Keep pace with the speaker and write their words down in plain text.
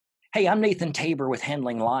Hey, I'm Nathan Tabor with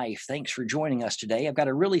Handling Life. Thanks for joining us today. I've got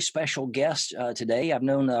a really special guest today. I've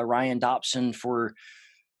known Ryan Dobson for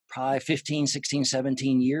probably 15, 16,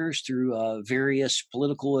 17 years through various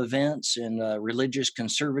political events and religious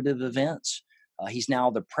conservative events. He's now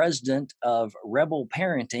the president of Rebel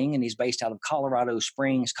Parenting, and he's based out of Colorado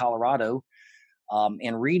Springs, Colorado.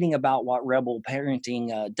 And reading about what Rebel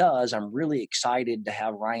Parenting does, I'm really excited to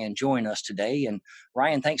have Ryan join us today. And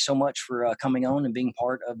Ryan, thanks so much for coming on and being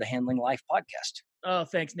part of the Handling Life podcast. Oh,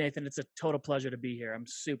 thanks, Nathan. It's a total pleasure to be here. I'm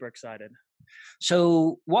super excited.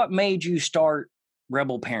 So, what made you start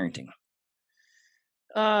Rebel Parenting?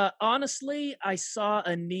 Honestly, I saw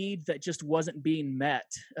a need that just wasn't being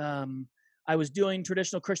met. I was doing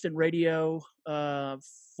traditional Christian radio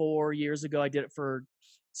 4 years ago. I did it for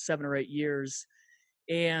 7 or 8 years.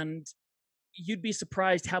 And you'd be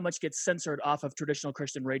surprised how much gets censored off of traditional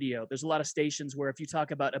Christian radio. There's a lot of stations where if you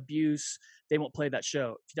talk about abuse, they won't play that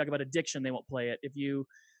show. If you talk about addiction, they won't play it. If you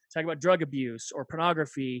talk about drug abuse or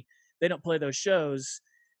pornography, they don't play those shows.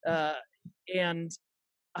 And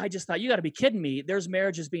I just thought, you got to be kidding me. There's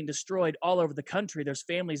marriages being destroyed all over the country. There's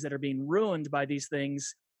families that are being ruined by these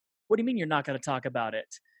things. What do you mean you're not going to talk about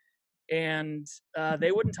it? And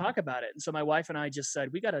they wouldn't talk about it. And so my wife and I just said,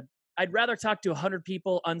 I'd rather talk to 100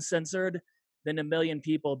 people uncensored than a million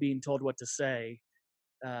people being told what to say.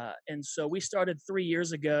 And so we started 3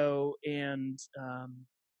 years ago. And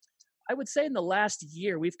I would say in the last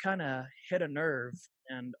year, we've kind of hit a nerve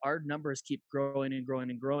and our numbers keep growing and growing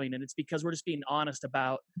and growing. And it's because we're just being honest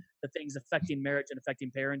about the things affecting marriage and affecting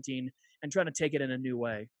parenting and trying to take it in a new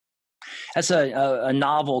way. That's a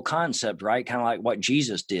novel concept, right? Kind of like what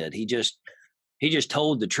Jesus did. He just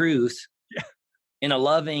told the truth Yeah. in a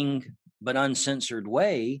loving but uncensored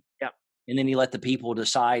way. Yeah. And then he let the people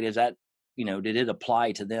decide, is that, did it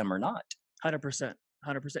apply to them or not? 100%.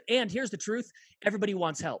 100%. And here's the truth. Everybody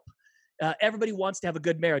wants help. Everybody wants to have a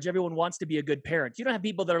good marriage. Everyone wants to be a good parent. You don't have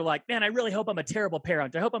people that are like, man, I really hope I'm a terrible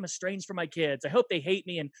parent. I hope I'm estranged from my kids. I hope they hate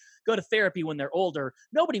me and go to therapy when they're older.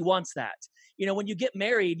 Nobody wants that. When you get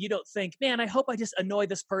married, you don't think, man, I hope I just annoy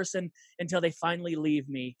this person until they finally leave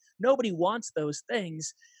me. Nobody wants those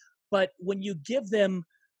things. But when you give them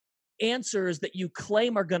answers that you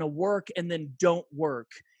claim are going to work and then don't work,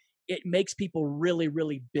 it makes people really,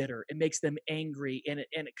 really bitter. It makes them angry, and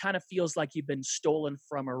it kind of feels like you've been stolen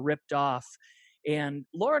from or ripped off. And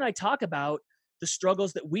Laura and I talk about the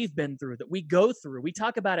struggles that we've been through, that we go through. We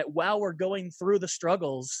talk about it while we're going through the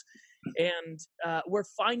struggles, and we're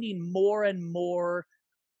finding more and more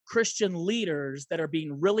Christian leaders that are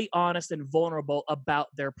being really honest and vulnerable about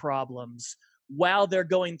their problems while they're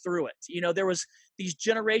going through it. There was these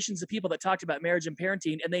generations of people that talked about marriage and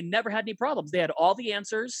parenting, and they never had any problems. They had all the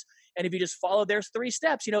answers. And if you just follow their 3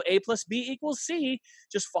 steps, A plus B equals C,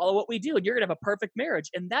 just follow what we do, and you're going to have a perfect marriage.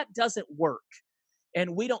 And that doesn't work.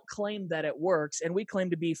 And we don't claim that it works. And we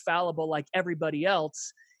claim to be fallible like everybody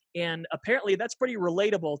else. And apparently that's pretty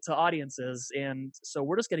relatable to audiences. And so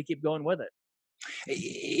we're just going to keep going with it.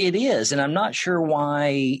 It is. And I'm not sure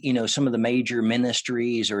why, some of the major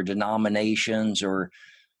ministries or denominations or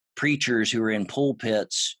preachers who are in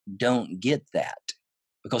pulpits don't get that.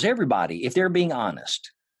 Because everybody, if they're being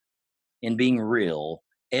honest and being real,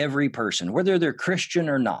 every person, whether they're Christian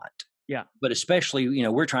or not, yeah, but especially,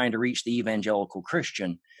 we're trying to reach the evangelical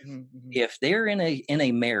Christian. If they're in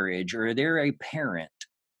a marriage or they're a parent,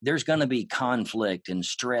 there's going to be conflict and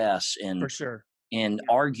stress and for sure. And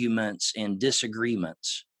arguments and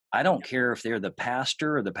disagreements. I don't care if they're the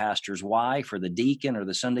pastor or the pastor's wife or the deacon or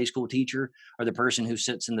the Sunday school teacher or the person who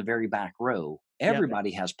sits in the very back row.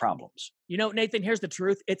 Everybody has problems. Nathan, here's the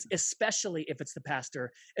truth. It's especially if it's the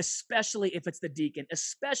pastor, especially if it's the deacon,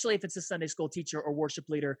 especially if it's the Sunday school teacher or worship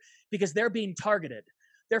leader, because they're being targeted.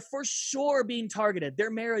 They're for sure being targeted.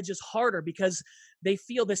 Their marriage is harder because they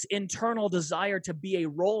feel this internal desire to be a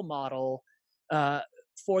role model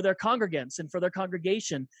for their congregants and for their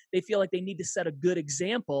congregation. They feel like they need to set a good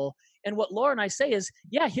example. And what Laura and I say is,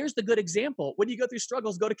 yeah, here's the good example. When you go through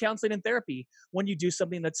struggles, go to counseling and therapy. When you do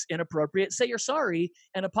something that's inappropriate, say you're sorry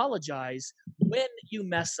and apologize. When you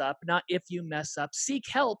mess up, not if you mess up, seek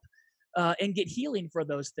help and get healing for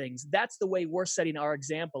those things. That's the way we're setting our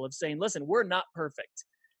example of saying, listen, we're not perfect.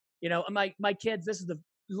 My kids,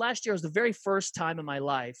 last year was the very first time in my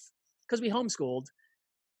life, because we homeschooled,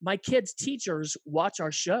 my kids' teachers watch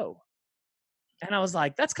our show. And I was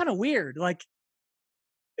like, that's kind of weird. Like,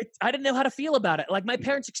 I didn't know how to feel about it. Like, my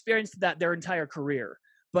parents experienced that their entire career,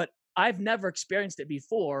 but I've never experienced it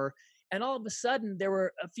before. And all of a sudden, there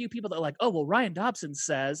were a few people that were like, oh, well, Ryan Dobson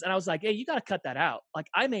says. And I was like, hey, you got to cut that out. Like,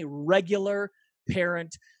 I'm a regular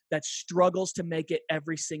parent that struggles to make it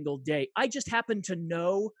every single day. I just happen to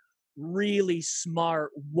know really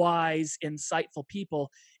smart, wise, insightful people,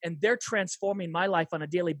 and they're transforming my life on a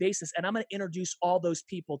daily basis. And I'm going to introduce all those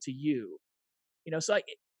people to you. So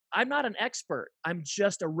I'm not an expert. I'm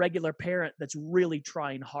just a regular parent that's really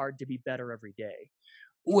trying hard to be better every day.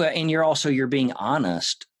 Well, and you're being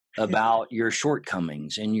honest about your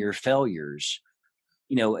shortcomings and your failures.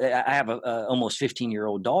 I have a almost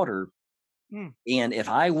 15-year-old daughter, and if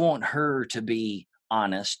I want her to be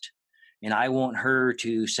honest and I want her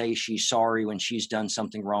to say she's sorry when she's done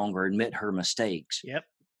something wrong or admit her mistakes, Yep.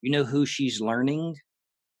 you know who she's learning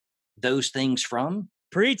those things from?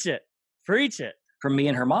 Preach it. Preach it. From me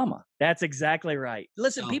and her mama. That's exactly right.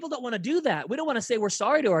 Listen, people don't want to do that. We don't want to say we're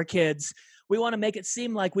sorry to our kids. We want to make it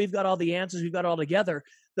seem like we've got all the answers, we've got it all together.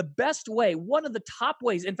 The best way, one of the top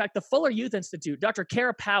ways, in fact, the Fuller Youth Institute, Dr.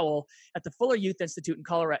 Kara Powell at the Fuller Youth Institute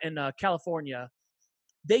in California,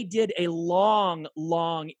 they did a long,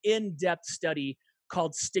 in-depth study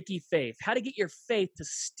called Sticky Faith, how to get your faith to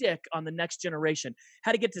stick on the next generation,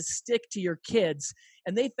 how to get to stick to your kids.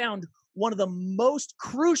 And they found one of the most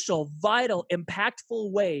crucial, vital,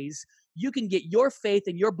 impactful ways you can get your faith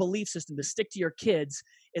and your belief system to stick to your kids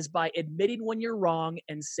is by admitting when you're wrong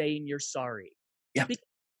and saying you're sorry. Yeah. Because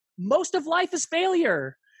most of life is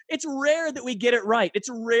failure. It's rare that we get it right. It's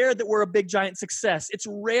rare that we're a big, giant success. It's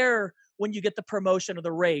rare when you get the promotion or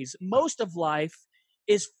the raise. Most of life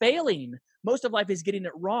is failing. Most of life is getting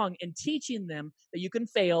it wrong and teaching them that you can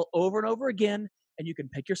fail over and over again and you can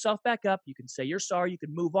pick yourself back up. You can say you're sorry. You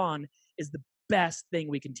can move on is the best thing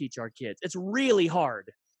we can teach our kids. It's really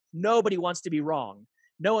hard. Nobody wants to be wrong.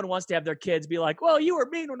 No one wants to have their kids be like, well, you were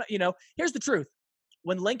mean. Here's the truth.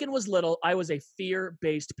 When Lincoln was little, I was a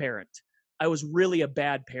fear-based parent. I was really a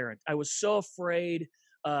bad parent. I was so afraid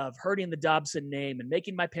of hurting the Dobson name and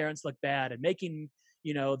making my parents look bad and making,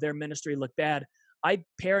 their ministry look bad. I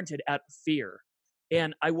parented out of fear.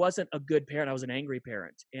 And I wasn't a good parent. I was an angry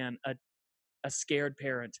parent and a scared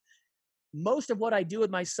parent. Most of what I do with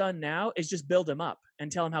my son now is just build him up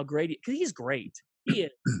and tell him how great because he's great. He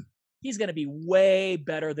is. He's going to be way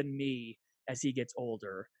better than me as he gets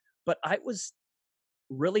older. But I was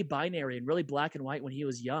really binary and really black and white when he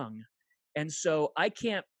was young. And so I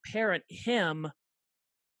can't parent him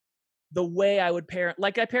the way I would parent.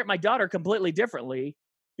 Like I parent my daughter completely differently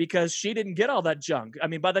because she didn't get all that junk. I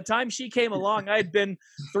mean, by the time she came along, I had been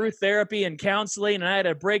through therapy and counseling and I had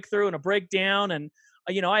a breakthrough and a breakdown and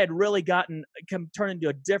I had really turned into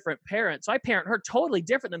a different parent. So I parent her totally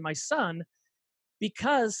different than my son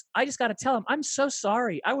because I just got to tell him, I'm so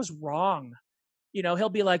sorry. I was wrong. He'll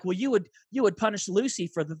be like, well, you would punish Lucy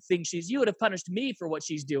for the thing you would have punished me for what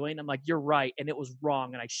she's doing. I'm like, you're right. And it was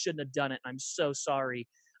wrong. And I shouldn't have done it. And I'm so sorry.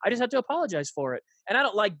 I just have to apologize for it. And I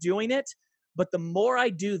don't like doing it. But the more I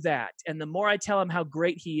do that and the more I tell him how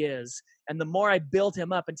great he is and the more I build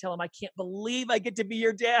him up and tell him, I can't believe I get to be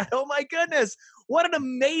your dad. Oh my goodness. What an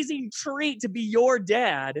amazing treat to be your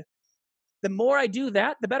dad. The more I do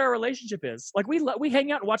that, the better our relationship is. Like we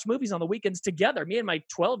hang out and watch movies on the weekends together. Me and my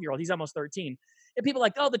 12-year-old, he's almost 13. And people are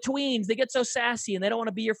like, oh, the tweens, they get so sassy and they don't want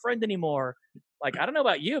to be your friend anymore. Like, I don't know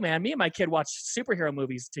about you, man. Me and my kid watch superhero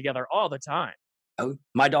movies together all the time. Oh,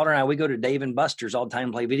 my daughter and I, we go to Dave and Buster's all the time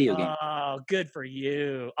and play video games. Oh, good for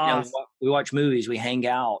you. Awesome. We watch movies, we hang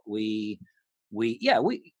out, you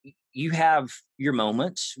have your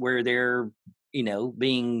moments where they're,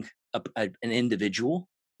 being an individual.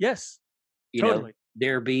 Yes. Totally.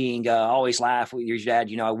 They're being, always laugh with your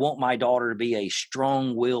dad. I want my daughter to be a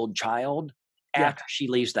strong-willed child after she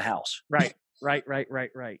leaves the house. Right.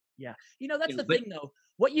 Yeah. That's the thing though.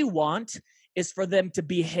 What you want is for them to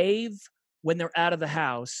behave when they're out of the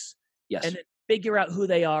house. Yes. And then figure out who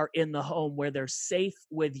they are in the home where they're safe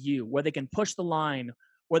with you, where they can push the line,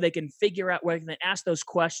 where they can figure out, where they can ask those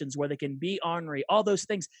questions, where they can be ornery, all those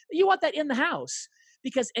things. You want that in the house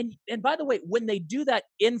because, and by the way, when they do that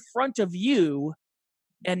in front of you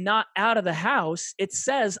and not out of the house, it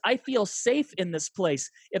says, I feel safe in this place.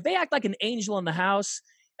 If they act like an angel in the house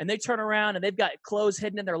and they turn around and they've got clothes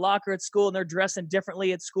hidden in their locker at school and they're dressing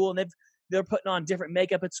differently at school and they're putting on different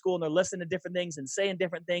makeup at school and they're listening to different things and saying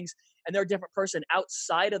different things and they're a different person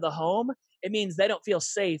outside of the home, it means they don't feel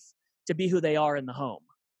safe to be who they are in the home.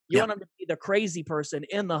 You want them to be the crazy person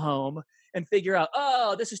in the home and figure out,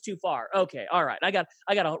 oh, this is too far. Okay, all right, I got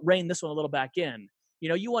to rein this one a little back in.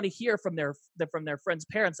 You want to hear from their friends'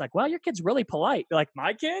 parents like, wow, your kid's really polite. You're like,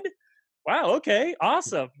 my kid? Wow, okay,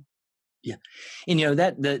 awesome. Yeah.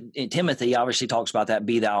 And Timothy obviously talks about that,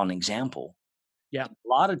 be thou an example. Yeah. A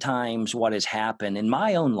lot of times what has happened in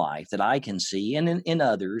my own life that I can see and in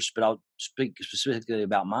others, but I'll speak specifically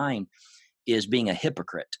about mine, is being a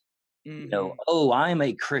hypocrite. Hmm. oh, I'm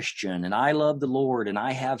a Christian and I love the Lord and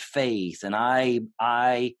I have faith and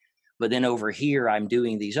but then over here I'm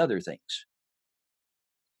doing these other things.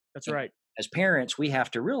 That's And right. as parents, we have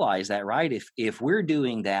to realize that, right? If we're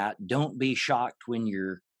doing that, don't be shocked when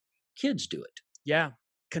your kids do it. Yeah.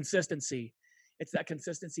 Consistency. It's that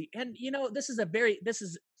consistency. And this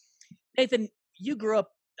is Nathan, you grew up,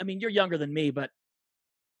 I mean, you're younger than me, but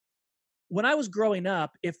when I was growing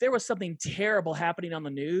up, if there was something terrible happening on the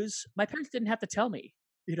news, my parents didn't have to tell me.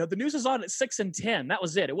 The news was on at 6 and 10. That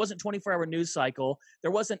was it. It wasn't 24-hour news cycle.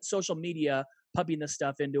 There wasn't social media pumping this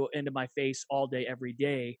stuff into my face all day, every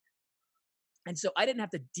day. And so I didn't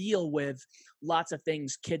have to deal with lots of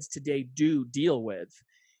things kids today do deal with.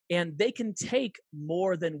 And they can take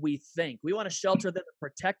more than we think. We want to shelter them and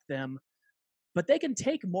protect them, but they can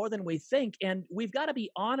take more than we think. And we've got to be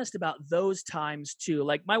honest about those times too.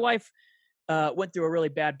 Like my wife went through a really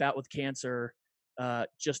bad bout with cancer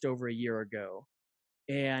just over a year ago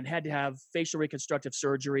and had to have facial reconstructive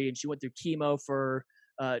surgery. And she went through chemo for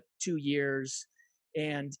 2 years.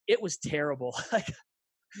 And it was terrible. Like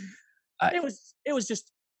I, it was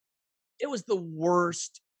the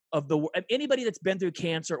worst of anybody that's been through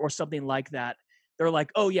cancer or something like that. They're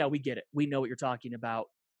like, oh yeah, we get it. We know what you're talking about.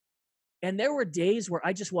 And there were days where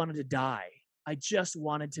I just wanted to die. I just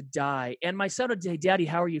wanted to die. And my son would say, Daddy,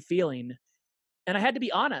 how are you feeling? And I had to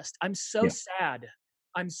be honest. I'm so yeah, sad.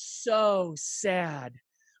 I'm so sad.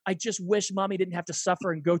 I just wish mommy didn't have to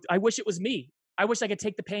suffer and go. I wish it was me. I wish I could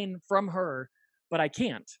take the pain from her, but I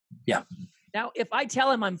can't. yeah, Now, if I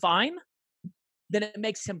tell him I'm fine, then it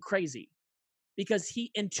makes him crazy because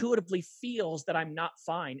he intuitively feels that I'm not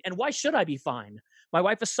fine. And why should I be fine? My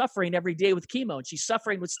wife is suffering every day with chemo and she's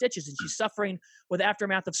suffering with stitches and she's suffering with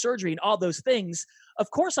aftermath of surgery and all those things. Of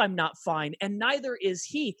course I'm not fine, and neither is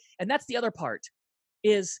he. And that's the other part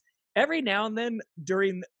is every now and then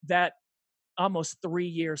during that almost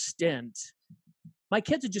 3-year stint, my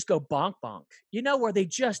kids would just go bonk bonk, where they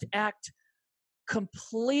just act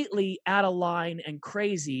completely out of line and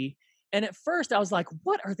crazy. And at first I was like,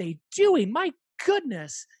 what are they doing? My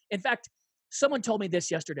goodness. In fact, someone told me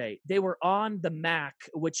this yesterday. They were on the MAC,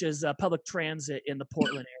 which is public transit in the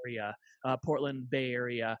Portland area, Portland Bay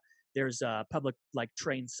Area. There's a public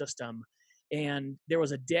train system. And there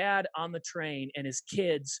was a dad on the train and his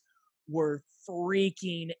kids were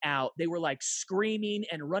freaking out. They were screaming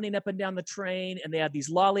and running up and down the train. And they had these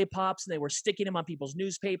lollipops and they were sticking them on people's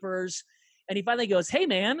newspapers. And he finally goes, hey,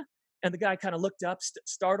 man. And the guy kind of looked up,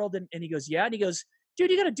 startled, and he goes, yeah. And he goes, dude,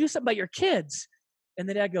 you got to do something about your kids. And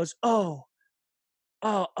the dad goes, oh,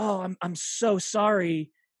 I'm so sorry.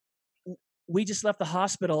 We just left the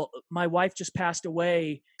hospital. My wife just passed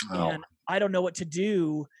away, oh, and I don't know what to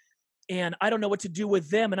do. And I don't know what to do with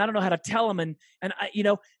them. And I don't know how to tell them. And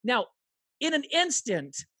now in an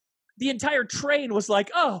instant, the entire train was like,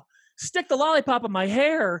 oh, stick the lollipop in my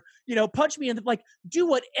hair, punch me in do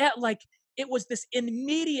what, it was this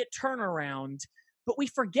immediate turnaround. But we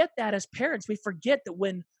forget that as parents. We forget that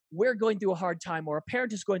when we're going through a hard time or a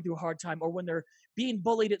parent is going through a hard time or when they're being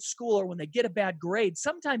bullied at school or when they get a bad grade,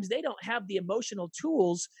 sometimes they don't have the emotional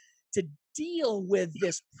tools to deal with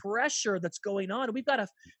this pressure that's going on. And we've got to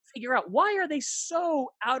figure out, why are they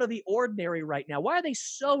so out of the ordinary right now? Why are they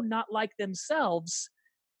so not like themselves?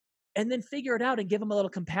 And then figure it out and give them a little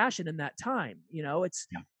compassion in that time. yeah.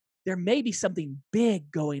 There may be something big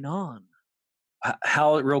going on.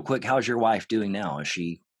 How real quick? How's your wife doing now? Is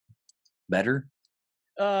she better?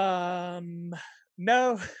 No,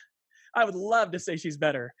 I would love to say she's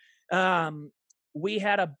better. We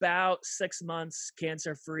had about 6 months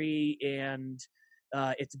cancer free, and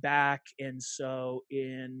it's back. And so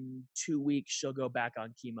in 2 weeks she'll go back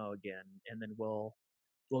on chemo again, and then we'll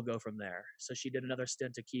go from there. So she did another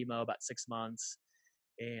stint of chemo, about 6 months,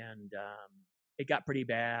 and it got pretty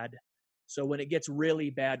bad. So when it gets really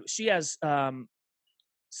bad, she has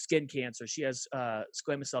skin cancer. She has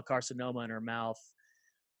squamous cell carcinoma in her mouth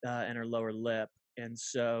and her lower lip. And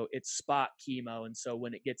so it's spot chemo. And so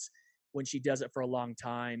when she does it for a long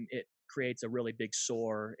time, it creates a really big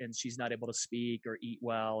sore and she's not able to speak or eat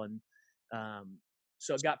well. And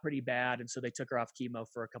so it got pretty bad. And so they took her off chemo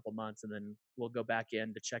for a couple months, and then we'll go back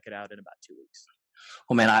in to check it out in about 2 weeks.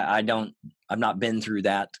 Well, man, I've not been through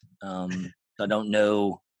that. So I don't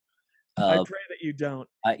know. I pray that you don't.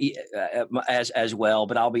 As well,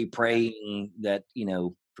 but I'll be praying that,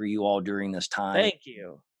 for you all during this time. Thank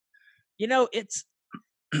you. It's,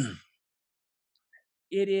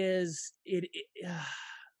 it is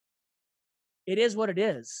what it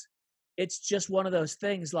is. It's just one of those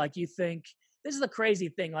things. You think, this is the crazy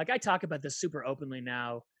thing. I talk about this super openly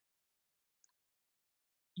now.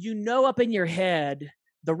 Up in your head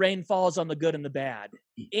the rain falls on the good and the bad.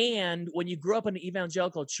 And when you grow up in an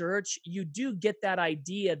evangelical church, you do get that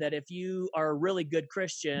idea that if you are a really good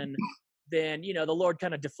Christian, then, the Lord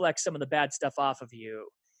kind of deflects some of the bad stuff off of you.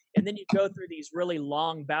 And then you go through these really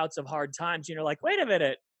long bouts of hard times, and you're like, wait a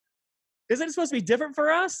minute, isn't it supposed to be different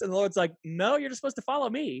for us? And the Lord's like, no, you're just supposed to follow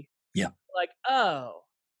me. Yeah. Like, oh,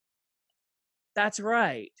 that's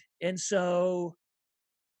right. And so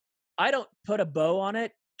I don't put a bow on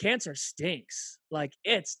it. Cancer stinks. Like,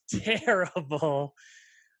 it's terrible.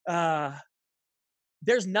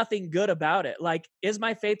 There's nothing good about it. Like, is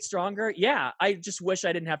my faith stronger? Yeah. I just wish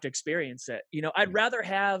I didn't have to experience it. I'd rather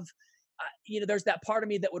have, there's that part of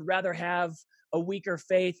me that would rather have a weaker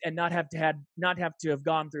faith and not have to have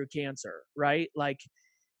gone through cancer. Right. Like,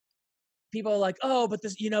 people are like, oh, but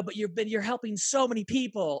this, but you're helping so many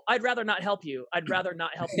people. I'd rather not help you. I'd rather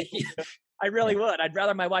not help people. I really would. I'd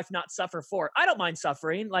rather my wife not suffer for it. I don't mind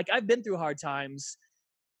suffering. Like, I've been through hard times.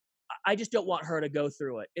 I just don't want her to go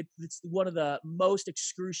through it. It's one of the most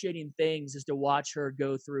excruciating things is to watch her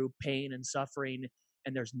go through pain and suffering.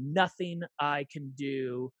 And there's nothing I can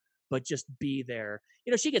do but just be there.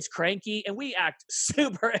 She gets cranky and we act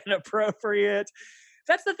super inappropriate.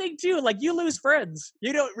 That's the thing too. Like, you lose friends.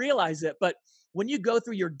 You don't realize it. But when you go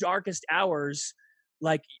through your darkest hours,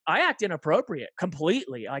 like, I act inappropriate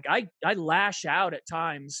completely. Like, I lash out at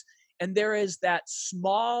times. And there is that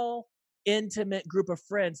small, intimate group of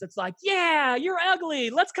friends that's like, yeah, you're ugly.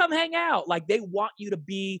 Let's come hang out. Like, they want you to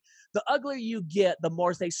be, the uglier you get, the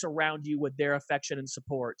more they surround you with their affection and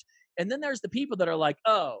support. And then there's the people that are like,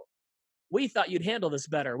 oh, we thought you'd handle this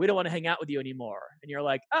better. We don't want to hang out with you anymore. And you're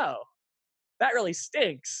like, oh, that really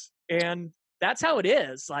stinks. And that's how it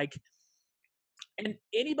is. Like, and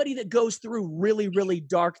anybody that goes through really, really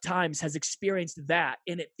dark times has experienced that.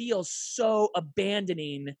 And it feels so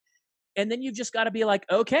abandoning. And then you've just got to be like,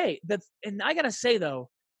 okay, and I got to say though,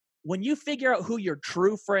 when you figure out who your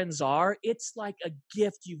true friends are, it's like a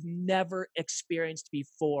gift you've never experienced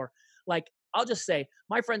before. Like, I'll just say,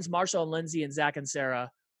 my friends Marshall and Lindsay and Zach and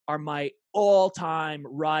Sarah are my all-time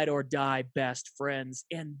ride or die best friends.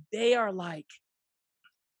 And they are like,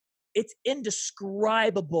 it's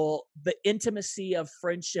indescribable, the intimacy of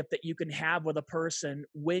friendship that you can have with a person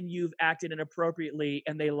when you've acted inappropriately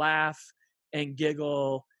and they laugh and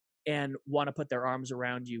giggle and want to put their arms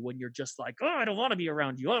around you when you're just like, oh, I don't want to be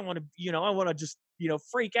around you. I want to, I want to just,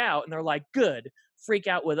 freak out. And they're like, good, freak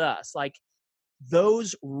out with us. Like,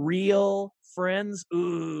 those real friends,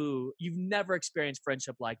 ooh, you've never experienced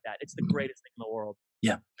friendship like that. It's the greatest thing in the world.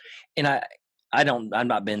 Yeah. And I've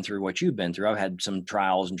not been through what you've been through. I've had some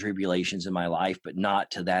trials and tribulations in my life, but not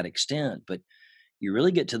to that extent. But you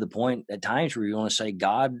really get to the point at times where you want to say,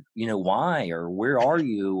 God, why, or where are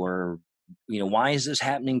you? Or, why is this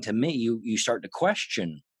happening to me? You start to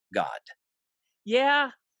question God. Yeah.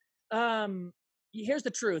 Here's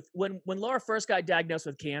the truth. When Laura first got diagnosed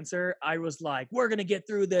with cancer, I was like, we're going to get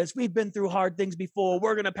through this. We've been through hard things before.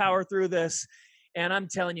 We're going to power through this. And I'm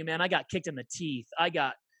telling you, man, I got kicked in the teeth. I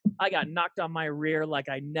got knocked on my rear like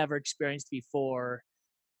I never experienced before.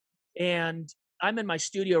 And I'm in my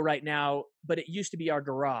studio right now, but it used to be our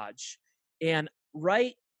garage. And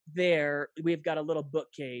right there, we've got a little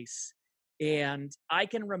bookcase. And I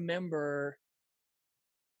can remember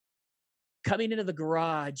coming into the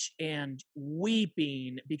garage and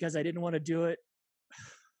weeping because I didn't want to do it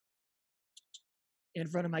in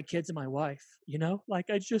front of my kids and my wife, like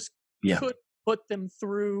I just couldn't put them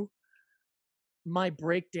through my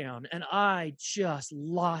breakdown, and I just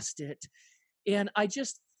lost it. And I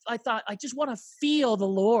thought, I just want to feel the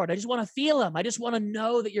Lord. I just want to feel him. I just want to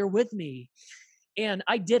know that you're with me. And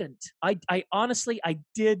I didn't. I honestly, I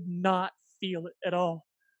did not feel it at all.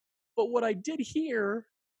 But what I did hear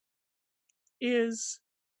is,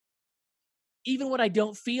 even when I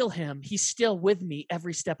don't feel him, he's still with me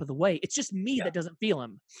every step of the way. It's just me that doesn't feel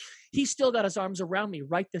him. He's still got his arms around me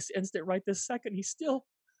right this instant, right this second. He still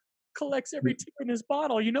collects every tear in his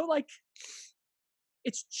bottle, like,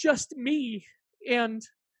 it's just me. And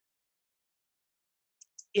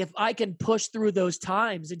if I can push through those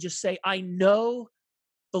times and just say, I know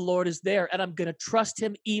the Lord is there and I'm going to trust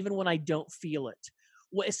him even when I don't feel it,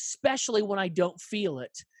 especially when I don't feel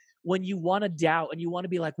it. When you want to doubt and you want to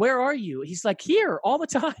be like, where are you? He's like, here all the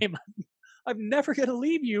time. I'm never going to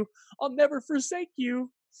leave you. I'll never forsake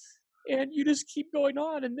you. And you just keep going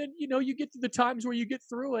on. And then, you get to the times where you get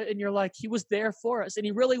through it and you're like, he was there for us. And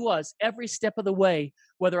he really was every step of the way,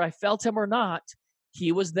 whether I felt him or not,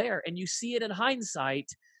 he was there. And you see it in hindsight.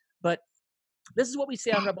 But this is what we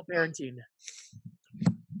say on Rebel Parenting.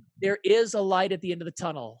 There is a light at the end of the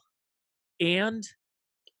tunnel. And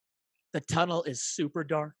the tunnel is super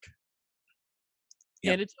dark.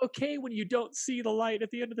 Yep. And it's okay when you don't see the light at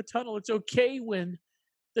the end of the tunnel. It's okay when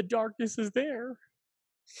the darkness is there.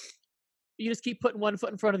 You just keep putting one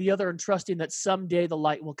foot in front of the other and trusting that someday the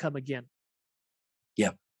light will come again.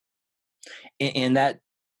 Yep. And that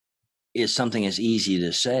is something that's easy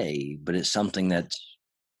to say, but it's something that's,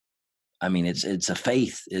 I mean, it's a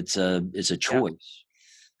faith. It's a Yeah. choice.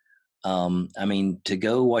 I mean, to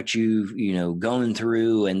go what you've, going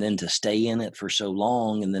through, and then to stay in it for so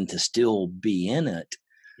long, and then to still be in it,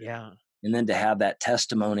 Yeah. and then to have that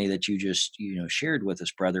testimony that you just, shared with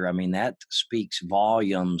us, brother. I mean, that speaks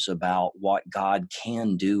volumes about what God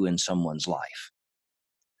can do in someone's life.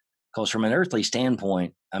 Because from an earthly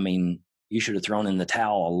standpoint, I mean, you should have thrown in the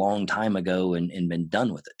towel a long time ago and been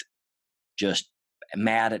done with it. Just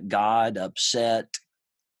mad at God, upset,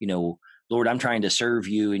 Lord, I'm trying to serve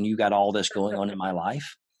you and you got all this going on in my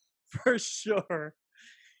life. For sure.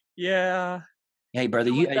 Yeah. Hey,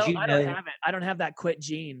 brother, You know what, as though? you I don't know, have it. I don't have that quit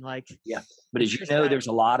gene. Like, yeah, but it's as you just know, that. there's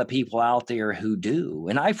a lot of people out there who do.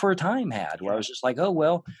 And I, for a time, had where I Yeah. was just like, oh,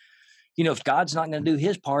 well, if God's not going to do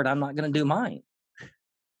his part, I'm not going to do mine.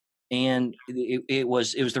 And it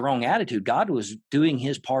was the wrong attitude. God was doing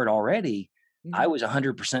his part already. I Mhm. was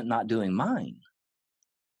 100% not doing mine.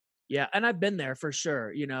 Yeah. And I've been there for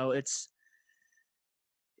sure.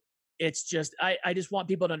 It's just I just want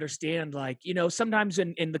people to understand, like, sometimes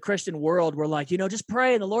in the Christian world, we're like, just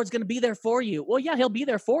pray and the Lord's going to be there for you. Well, yeah, he'll be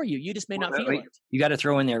there for you. You just may Well, not feel it. you got to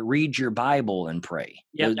throw in there, read your Bible and pray.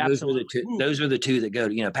 Yep, Those are the absolutely. two. Ooh, Those are the two that go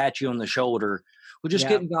to, pat you on the shoulder. Well, just yeah.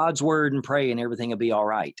 get in God's word and pray, and everything will be all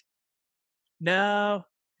right. No,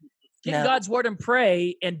 get in No, God's word and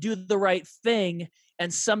pray and do the right thing,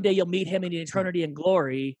 and someday you'll meet him in eternity and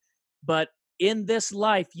glory. But in this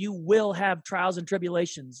life, you will have trials and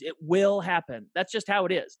tribulations. It will happen. That's just how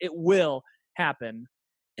it is. It will happen.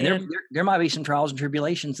 and And there might be some trials and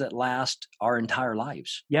tribulations that last our entire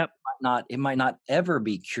lives. yep, It might not ever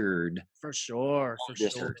be cured for sure, on for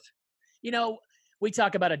this sure. earth. You know, we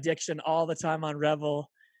talk about addiction all the time on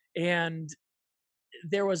Revel, and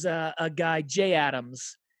there was a guy, Jay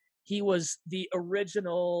Adams. He was the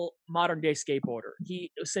original modern day skateboarder.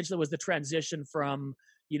 He essentially was the transition from,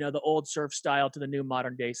 the old surf style to the new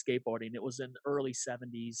modern day skateboarding. It was in the early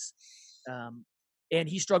 70s. Um, and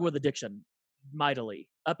he struggled with addiction mightily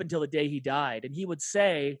up until the day he died. And he would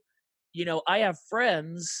say, I have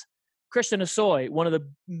friends, Christian Asoy, one of the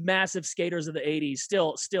massive skaters of the 80s,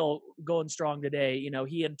 still going strong today.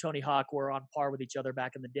 He and Tony Hawk were on par with each other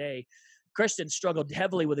back in the day. Christian struggled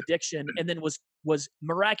heavily with addiction and then was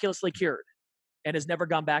miraculously cured and has never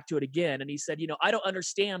gone back to it again. And he said, I don't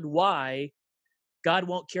understand why God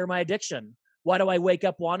won't cure my addiction. Why do I wake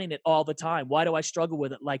up wanting it all the time? Why do I struggle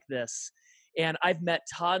with it like this? And I've met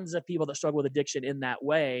tons of people that struggle with addiction in that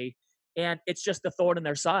way. And it's just the thorn in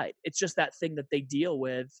their side. It's just that thing that they deal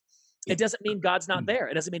with. Yeah. It doesn't mean God's not there.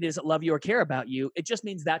 It doesn't mean he doesn't love you or care about you. It just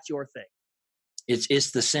means that's your thing.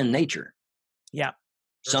 It's the sin nature. Yeah.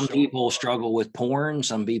 Some sure. people struggle with porn.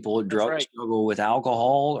 Some people right. struggle with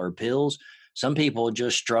alcohol or pills. Some people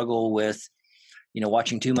just struggle with,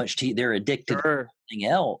 watching too much TV. They're addicted to Sure. something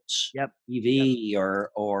else, Yep. TV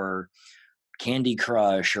or Candy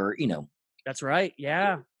Crush, or That's right.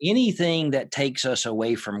 Yeah. anything that takes us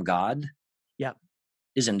away from God. Yep.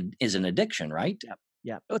 is an addiction, right? Yep.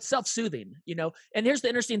 Yeah. Oh, it's self-soothing, and here's the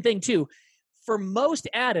interesting thing too. For most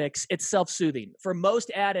addicts, it's self-soothing. For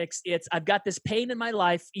most addicts, it's I've got this pain in my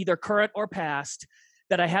life, either current or past,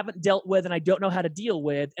 that I haven't dealt with and I don't know how to deal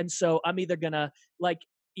with. And so I'm either gonna like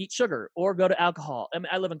eat sugar or go to alcohol. I mean,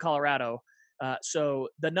 I live in Colorado. So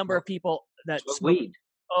the number of people that Smoke smoke, weed.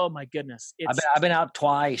 oh my goodness. It's I've been out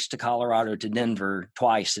twice to Colorado, to Denver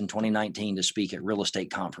twice in 2019 to speak at real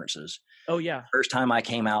estate conferences. oh yeah. First time I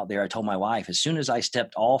came out there, I told my wife, as soon as I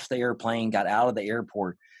stepped off the airplane, got out of the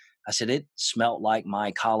airport, I said, it smelled like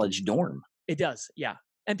my college dorm. It does. Yeah.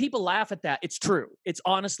 And people laugh at that. It's true. It's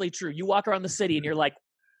honestly true. You walk around the city and you're like,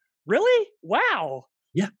 really? Wow.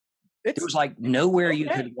 Yeah. There It's was like nowhere you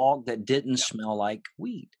okay. could walk that didn't Yep. smell like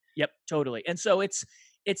weed. Yep, totally. And so it's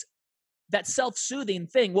that self-soothing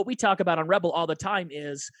thing. What we talk about on Rebel all the time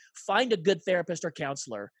is find a good therapist or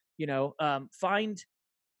counselor. Find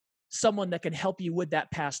someone that can help you with that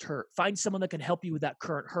past hurt. Find someone that can help you with that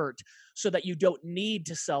current hurt so that you don't need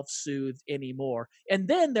to self-soothe anymore. And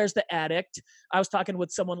then there's the addict. I was talking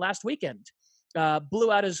with someone last weekend,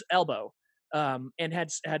 blew out his elbow, and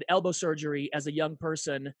had elbow surgery as a young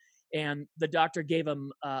person. And the doctor gave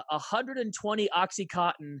him 120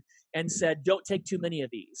 Oxycontin and said, don't take too many of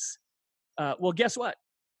these. Well, guess what?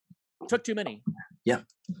 Took too many. Yeah.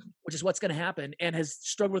 Which is what's going to happen, and has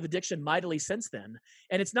struggled with addiction mightily since then.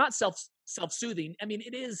 And it's not self-soothing. I mean,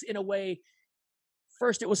 it is in a way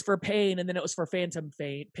first it was for pain, and then it was for phantom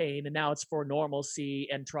pain, and now it's for normalcy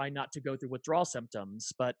and trying not to go through withdrawal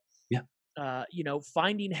symptoms. But Yeah.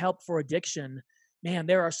 finding help for addiction, man,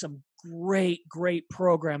 there are some great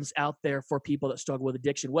programs out there for people that struggle with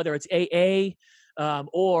addiction, whether it's AA,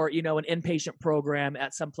 or an inpatient program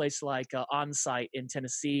at some place like Onsite in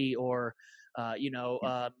Tennessee, or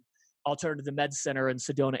Alternative Med Center in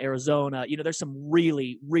Sedona, Arizona. There's some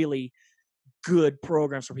really good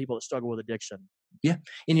programs for people that struggle with addiction. Yeah.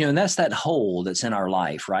 And that's that hole that's in our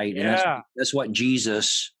life, right? And that's what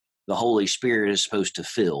Jesus, the Holy Spirit, is supposed to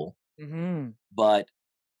fill. Mm-hmm. But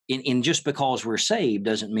in just because we're saved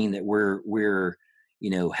doesn't mean that we're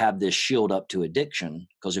have this shield up to addiction.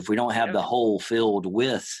 Because if we don't have the hole filled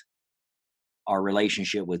with our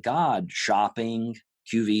relationship with God, shopping,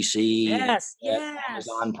 QVC,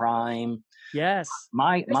 Amazon Prime. Yes.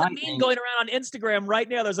 There's a meme going around on Instagram right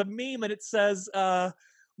now. There's a meme and it says,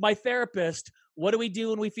 my therapist, what do we do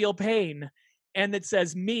when we feel pain? And it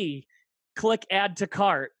says, me, click add to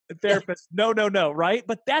cart. The therapist, no, right?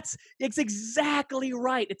 But it's exactly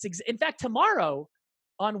right. In fact, tomorrow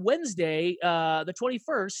on Wednesday, the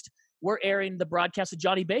 21st, we're airing the broadcast of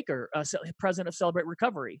Johnny Baker, president of Celebrate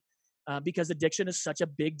Recovery. Because addiction is such a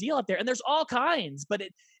big deal out there, and there's all kinds.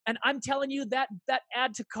 And I'm telling you that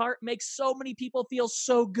add to cart makes so many people feel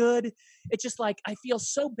so good. It's just like, I feel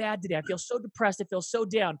so bad today. I feel so depressed. I feel so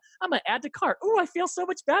down. I'm gonna add to cart. Ooh, I feel so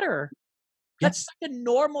much better. That's such a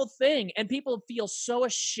normal thing, and people feel so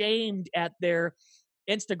ashamed at their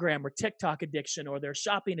Instagram or TikTok addiction, or their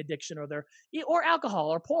shopping addiction, or alcohol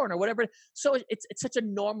or porn or whatever. So it's such a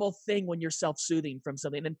normal thing when you're self-soothing from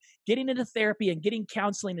something, and getting into therapy and getting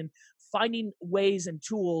counseling and finding ways and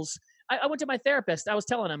tools. I went to my therapist. I was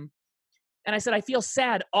telling him, and I said, I feel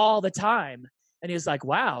sad all the time. And he was like,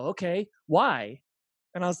 wow, okay, why?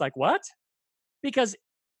 And I was like, what? Because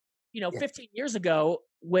 15 years ago,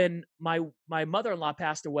 when my mother-in-law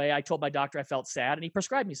passed away, I told my doctor I felt sad, and he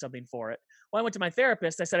prescribed me something for it. Well, I went to my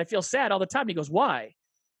therapist. I said, I feel sad all the time. He goes, why?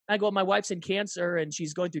 I go, my wife's in cancer, and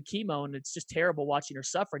she's going through chemo, and it's just terrible watching her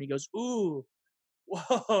suffer. And he goes, ooh,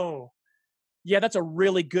 whoa. Yeah, that's a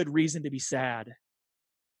really good reason to be sad.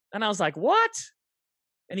 And I was like, what?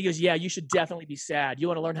 And he goes, yeah, you should definitely be sad. You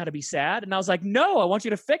want to learn how to be sad? And I was like, no, I want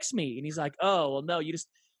you to fix me. And he's like, oh, well, no,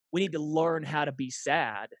 we need to learn how to be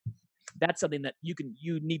sad. That's something that you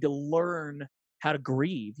need to learn how to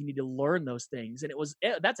grieve. You need to learn those things. And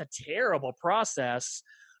that's a terrible process,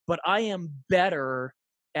 but I am better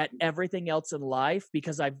at everything else in life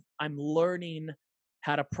because I'm learning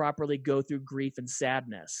how to properly go through grief and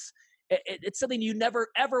sadness. It's something you never,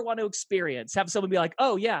 ever want to experience. Have someone be like,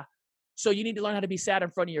 oh yeah, so you need to learn how to be sad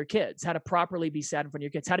in front of your kids, how to properly be sad in front of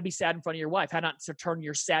your kids, how to be sad in front of your wife, how not to turn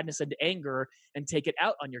your sadness into anger and take it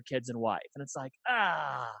out on your kids and wife. And it's like,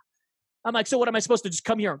 I'm like, so what, am I supposed to just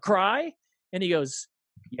come here and cry? And he goes,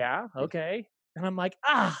 yeah, okay. And I'm like,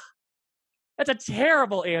 that's a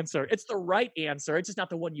terrible answer. It's the right answer. It's just not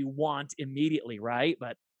the one you want immediately, right?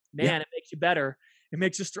 But man, it makes you better. It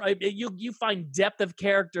makes you you find depth of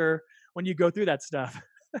character when you go through that stuff.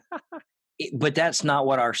 But that's not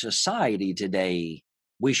what our society today.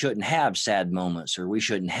 We shouldn't have sad moments, or we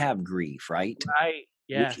shouldn't have grief, right? Right.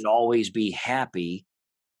 Yeah. We should always be happy,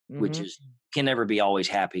 which can never be always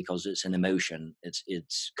happy because it's an emotion.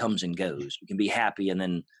 It's comes and goes. You can be happy and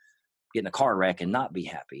then get in a car wreck and not be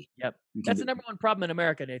happy. Yep. That's the number one problem in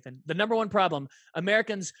America, Nathan. The number one problem.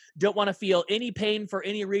 Americans don't want to feel any pain for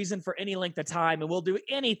any reason for any length of time, and we'll do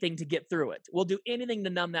anything to get through it. We'll do anything to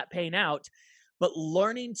numb that pain out. But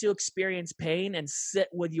learning to experience pain and sit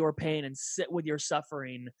with your pain and sit with your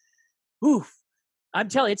suffering, I'm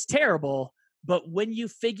telling you, it's terrible. But when you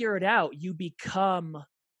figure it out, you become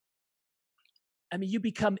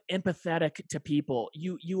empathetic to people.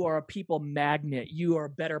 You are a people magnet. You are a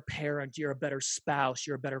better parent. You're a better spouse.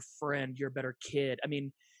 You're a better friend. You're a better kid. I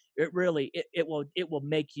mean, it really, it will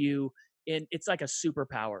make you, and it's like a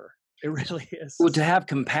superpower. It really is. Well, to have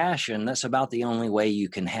compassion, that's about the only way you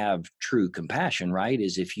can have true compassion, right?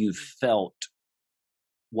 Is if you've felt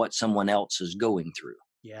what someone else is going through.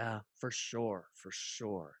 Yeah, for sure. For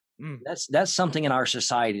sure. That's something in our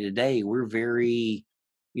society today. We're very,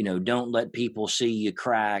 don't let people see you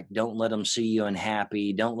crack. Don't let them see you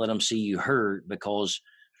unhappy. Don't let them see you hurt, because,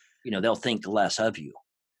 they'll think less of you.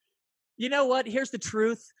 You know what? Here's the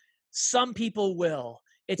truth. Some people will.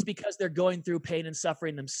 It's because they're going through pain and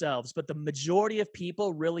suffering themselves, but the majority of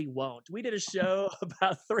people really won't. We did a show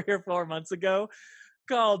about 3 or 4 months ago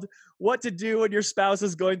called What to Do When Your Spouse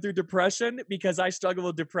is Going Through Depression, because I struggle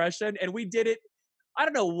with depression. And we did it I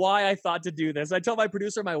don't know why I thought to do this. I told my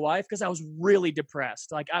producer, my wife, because I was really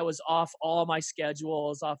depressed. Like I was off all my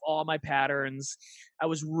schedules, off all my patterns. I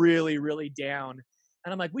was really, really down.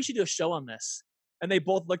 And I'm like, we should do a show on this. And they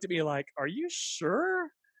both looked at me like, are you sure?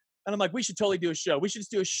 And I'm like, we should totally do a show. We should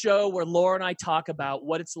just do a show where Laura and I talk about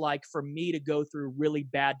what it's like for me to go through really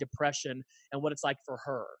bad depression and what it's like for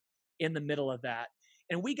her in the middle of that.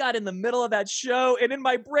 And we got in the middle of that show, and in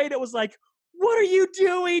my brain, it was like, what are you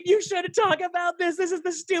doing? You shouldn't talk about this. This is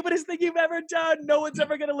the stupidest thing you've ever done. No one's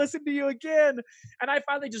ever going to listen to you again. And I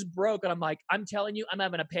finally just broke, and I'm like, I'm telling you, I'm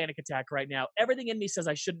having a panic attack right now. Everything in me says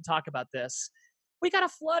I shouldn't talk about this. We got a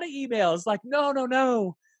flood of emails like, no, no,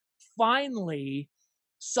 no. Finally,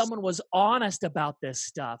 someone was honest about this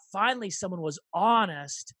stuff. Finally, someone was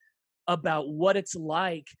honest about what it's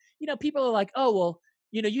like. You know, people are like, oh, well,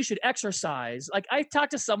 you know, you should exercise. Like I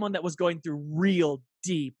talked to someone that was going through real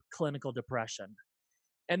deep clinical depression.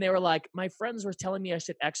 And they were like, my friends were telling me I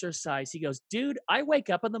should exercise. He goes, dude, I wake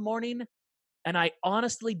up in the morning and I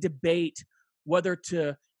honestly debate whether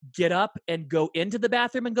to get up and go into the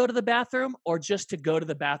bathroom and go to the bathroom or just to go to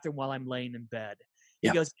the bathroom while I'm laying in bed. He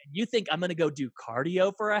goes, you think I'm going to go do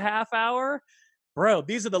cardio for a half hour? Bro,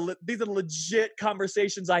 these are the legit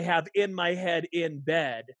conversations I have in my head in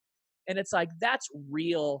bed. And it's like, that's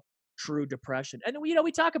real, true depression. And, you know,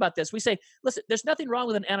 we talk about this. We say, listen, there's nothing wrong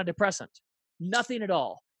with an antidepressant. Nothing at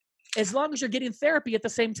all. As long as you're getting therapy at the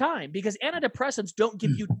same time, because antidepressants don't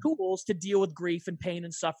give you tools to deal with grief and pain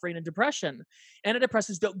and suffering and depression.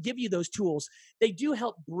 Antidepressants don't give you those tools. They do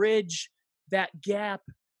help bridge that gap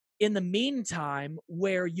in the meantime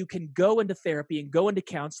where you can go into therapy and go into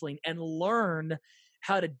counseling and learn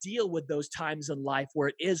how to deal with those times in life where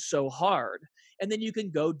it is so hard. And then you can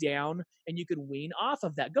go down and you can wean off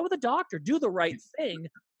of that. Go with a doctor, do the right thing,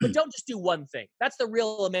 but don't just do one thing. That's the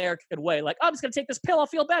real American way. Like, oh, I'm just going to take this pill, I'll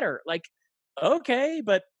feel better. Like, okay,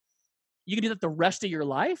 but you can do that the rest of your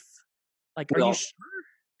life? Like, are you sure?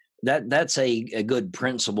 That's a good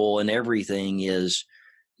principle in everything is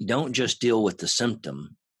you don't just deal with the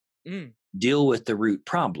symptom, deal with the root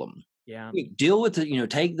problem. Yeah. Deal with it, you know,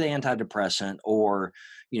 take the antidepressant or,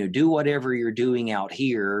 you know, do whatever you're doing out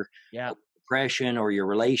here, depression or your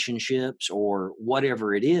relationships or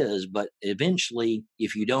whatever it is. But eventually,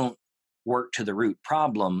 if you don't work to the root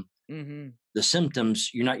problem, the symptoms,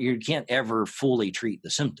 you can't ever fully treat the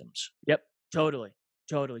symptoms. Yep. Totally.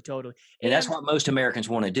 And that's what most Americans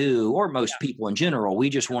want to do, or most people in general. We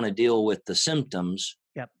just want to deal with the symptoms.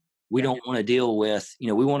 We don't want to deal with, you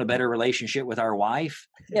know, we want a better relationship with our wife.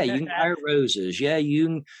 Yeah, you can buy her roses. Yeah, you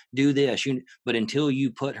can do this. But until you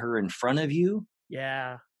put her in front of you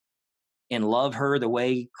and love her the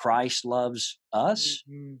way Christ loves us,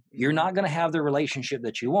 you're not going to have the relationship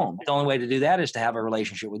that you want. The only way to do that is to have a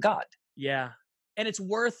relationship with God. Yeah. And it's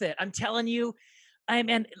worth it. I'm telling you,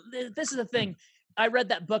 and this is the thing. I read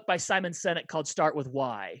that book by Simon Sinek called Start With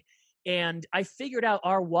Why. And I figured out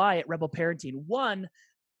our why at Rebel Parenting. One,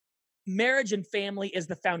 marriage and family is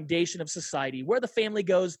the foundation of society. Where the family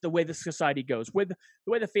goes, the way the society goes. The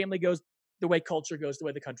way the family goes, the way culture goes, the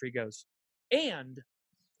way the country goes. And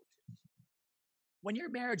when your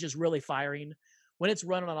marriage is really firing, when it's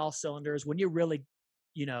running on all cylinders, when you're really,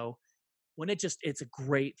 you know, when it's a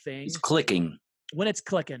great thing. It's clicking. When it's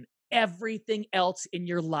clicking, everything else in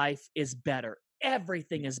your life is better.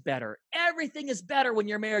 Everything is better. Everything is better when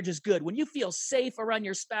your marriage is good. When you feel safe around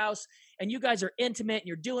your spouse and you guys are intimate and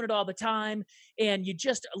you're doing it all the time and you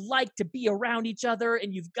just like to be around each other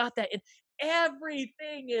and you've got that, and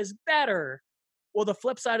everything is better. Well, the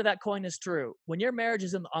flip side of that coin is true. When your marriage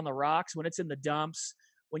is on the rocks, when it's in the dumps,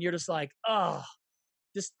 when you're just like, oh,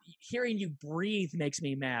 just hearing you breathe makes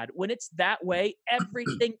me mad. When it's that way,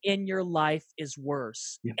 everything in your life is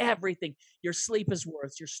worse. Everything. Your sleep is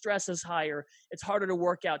worse. Your stress is higher. It's harder to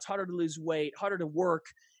work out. It's harder to lose weight, harder to work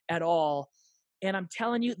at all. And I'm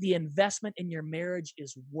telling you, the investment in your marriage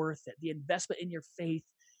is worth it. The investment in your faith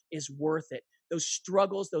is worth it. Those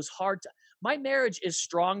struggles, those hard times. My marriage is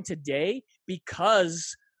strong today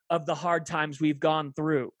because of the hard times we've gone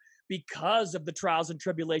through, because of the trials and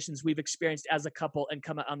tribulations we've experienced as a couple and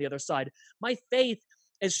come out on the other side. My faith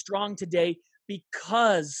is strong today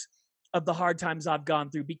because of the hard times I've gone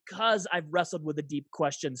through, because I've wrestled with the deep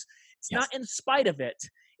questions. It's not in spite of it.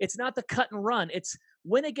 It's not the cut and run. It's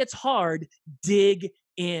when it gets hard, dig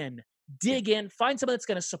in. Dig in, find someone that's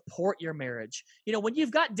going to support your marriage. You know, when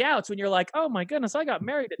you've got doubts, when you're like, oh my goodness, I got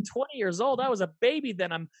married at 20 years old. I was a baby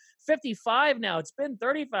then. I'm 55 now. It's been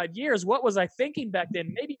 35 years. What was I thinking back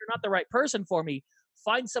then? Maybe you're not the right person for me.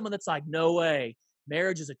 Find someone that's like, no way.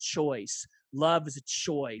 Marriage is a choice. Love is a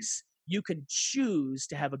choice. You can choose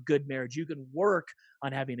to have a good marriage. You can work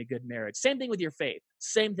on having a good marriage. Same thing with your faith.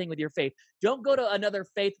 Same thing with your faith. Don't go to another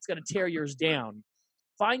faith that's going to tear yours down.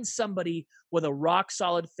 Find somebody with a rock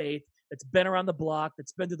solid faith that's been around the block,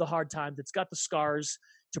 that's been through the hard times, that's got the scars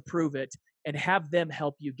to prove it, and have them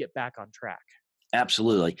help you get back on track.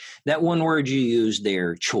 Absolutely. That one word you used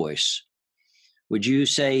there, choice. Would you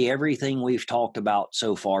say everything we've talked about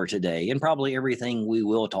so far today, and probably everything we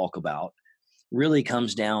will talk about, really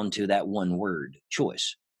comes down to that one word,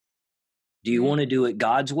 choice? Do you Mhm. want to do it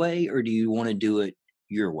God's way, or do you want to do it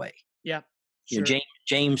your way? Yeah, You know, sure.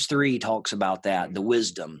 James 3 talks about that, the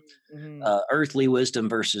wisdom, Mhm. earthly wisdom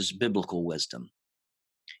versus biblical wisdom.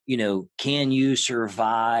 You know, can you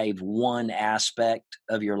survive one aspect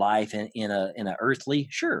of your life in a earthly?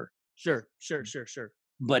 Sure. Sure, sure, sure, sure.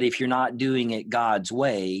 But if you're not doing it God's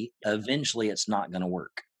way, eventually it's not going to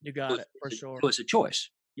work. You So got it's, it for it's a, sure. so it's a choice.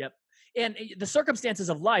 Yep. And the circumstances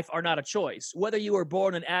of life are not a choice. Whether you were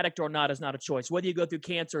born an addict or not is not a choice. Whether you go through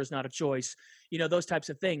cancer is not a choice. Those types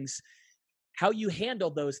of things. How you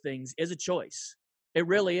handle those things is a choice. It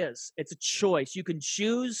really is. It's a choice. You can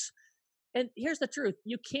choose. And here's the truth,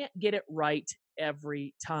 you can't get it right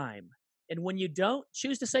every time. And when you don't,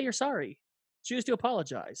 choose to say you're sorry. Choose to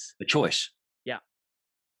apologize. A choice. Yeah,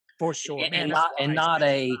 for sure. And, Man, and that's not and wise. not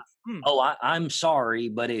That's a, tough. oh, I'm sorry,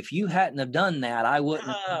 but if you hadn't have done that, I wouldn't.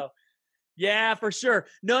 Oh, yeah, for sure.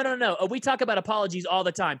 No, no, no. We talk about apologies all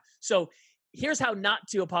the time. So here's how not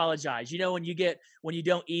to apologize. When you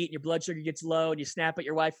don't eat and your blood sugar gets low and you snap at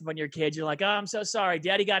your wife in front of your kids, you're like, oh, I'm so sorry.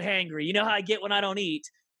 Daddy got hangry. You know how I get when I don't eat?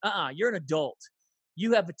 You're an adult.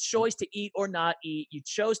 You have a choice to eat or not eat. You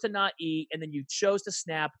chose to not eat, and then you chose to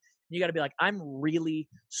snap. You got to be like, I'm really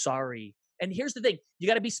sorry. And here's the thing, you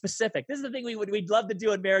got to be specific. This is the thing we'd love to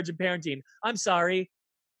do in marriage and parenting. I'm sorry.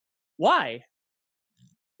 Why?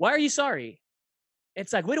 Why are you sorry?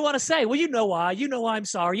 It's like, we don't want to say, well, you know why. You know why I'm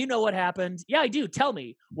sorry. You know what happened. Yeah, I do. Tell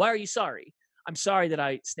me. Why are you sorry? I'm sorry that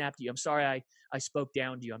I snapped at you. I'm sorry I spoke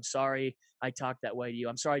down to you. I'm sorry I talked that way to you.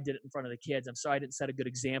 I'm sorry I did it in front of the kids. I'm sorry I didn't set a good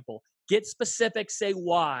example. Get specific, say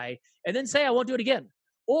why, and then say, I won't do it again.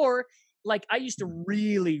 Or, like, I used to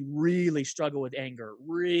really, really struggle with anger,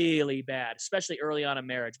 really bad, especially early on in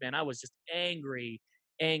marriage. Man, I was just angry,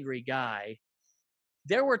 angry guy.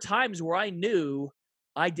 There were times where I knew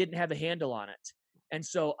I didn't have a handle on it. And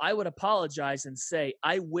so I would apologize and say,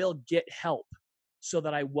 I will get help so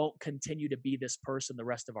that I won't continue to be this person the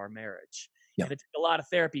rest of our marriage. Yeah. And it took a lot of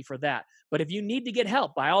therapy for that. But if you need to get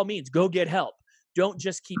help, by all means, go get help. Don't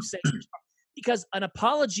just keep saying you're sorry. Because an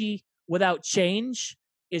apology without change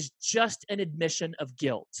is just an admission of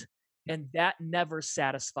guilt. And that never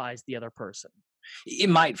satisfies the other person. It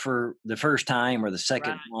might for the first time or the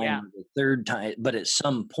second Right. Yeah. time or the third time, but at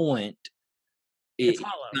some point, It's it,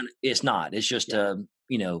 hollow. it's not. It's just Yeah.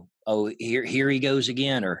 oh, here he goes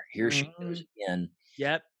again, or here she goes Mhm. again,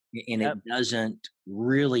 Yep. and it Yep. doesn't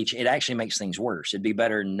really. It actually makes things worse. It'd be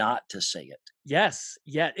better not to say it. Yes.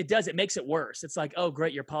 Yeah, it does. It makes it worse. It's like, oh,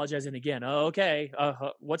 great, you're apologizing again. Oh, okay.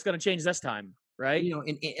 What's going to change this time? Right?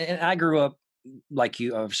 And I grew up like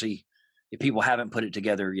you. Obviously, if people haven't put it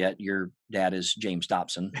together yet, your dad is James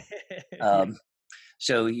Dobson. Yeah. Um,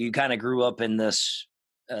 so you kind of grew up in this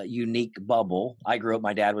unique bubble. I grew up.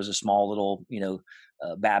 My dad was a small little,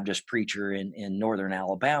 Baptist preacher in northern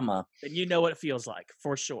Alabama. And you know what it feels like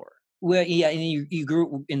for sure. Well, yeah, and you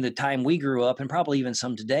grew in the time we grew up, and probably even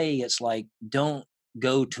some today. It's like, don't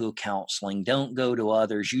go to counseling, don't go to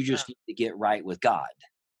others. You just need to get right with God.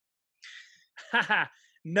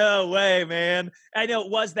 No way, man. I know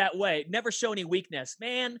it was that way. Never show any weakness.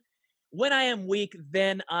 Man, when I am weak,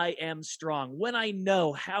 then I am strong. When I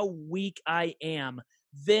know how weak I am,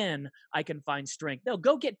 then I can find strength. No,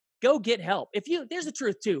 go get help. There's the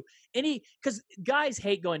truth too. Because guys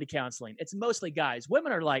hate going to counseling. It's mostly guys.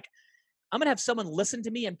 Women are like, I'm gonna have someone listen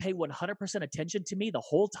to me and pay 100% attention to me the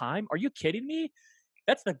whole time. Are you kidding me?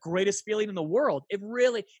 That's the greatest feeling in the world.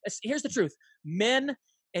 Here's the truth. Men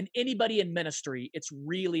and anybody in ministry, it's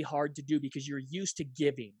really hard to do because you're used to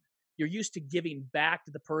giving. You're used to giving back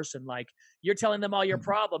to the person. Like, you're telling them all your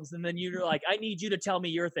problems, and then you're like, I need you to tell me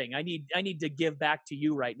your thing. I need to give back to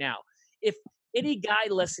you right now. If any guy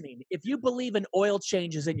listening, if you believe in oil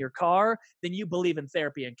changes in your car, then you believe in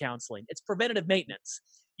therapy and counseling. It's preventative maintenance.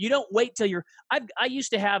 You don't wait till I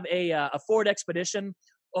used to have a Ford Expedition.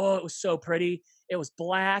 Oh, it was so pretty. It was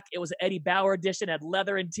black. It was Eddie Bauer edition, had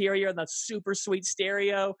leather interior and the super sweet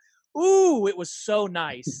stereo. Ooh, it was so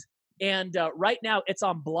nice. And right now it's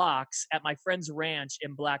on blocks at my friend's ranch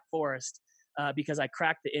in Black Forest because I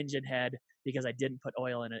cracked the engine head because I didn't put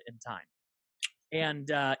oil in it in time. And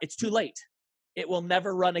it's too late. it will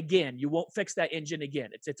never run again. You won't fix that engine again.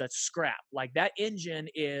 It's a scrap. Like that engine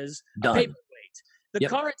is a Done. paperweight. The Yep.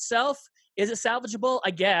 car itself, is it salvageable?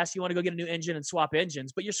 I guess you want to go get a new engine and swap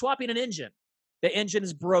engines, but you're swapping an engine. The engine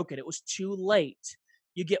is broken. It was too late.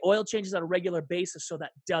 You get oil changes on a regular basis, so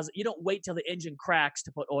that doesn't. You don't wait till the engine cracks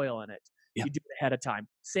to put oil in it. Yeah. You do it ahead of time.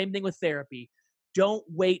 Same thing with therapy. Don't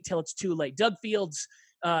wait till it's too late. Doug Fields,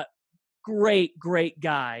 great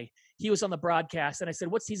guy. He was on the broadcast, and I said,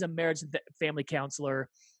 he's a marriage and family counselor,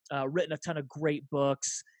 written a ton of great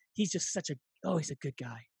books. He's just he's a good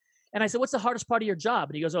guy. And I said, what's the hardest part of your job?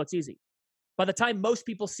 And he goes, it's easy. By the time most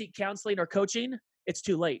people seek counseling or coaching, it's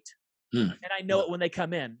too late. And I know it when they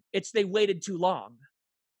come in. They waited too long.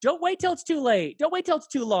 Don't wait till it's too late. Don't wait till it's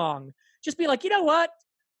too long. Just be like, you know what?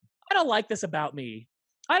 I don't like this about me.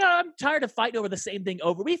 I'm tired of fighting over the same thing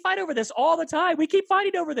over. We fight over this all the time. We keep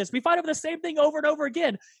fighting over this. We fight over the same thing over and over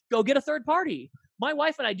again. Go get a third party. My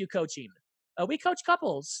wife and I do coaching. We coach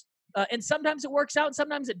couples. And sometimes it works out and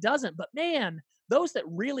sometimes it doesn't. But man, those that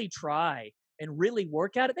really try and really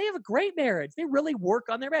work at it, they have a great marriage. They really work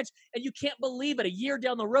on their marriage. And you can't believe it. A year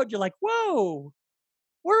down the road, you're like, whoa,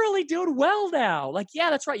 we're really doing well now. Like,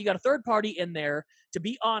 yeah, that's right. You got a third party in there to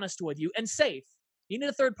be honest with you and safe. You need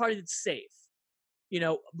a third party that's safe. You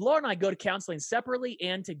know, Laura and I go to counseling separately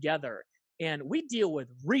and together, and we deal with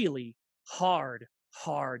really hard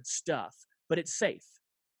stuff, but it's safe.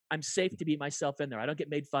 I'm safe to be myself in there. I don't get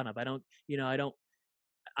made fun of.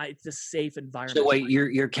 It's a safe environment. So wait,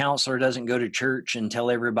 your counselor doesn't go to church and tell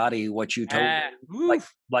everybody what you told them,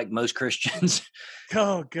 like most Christians.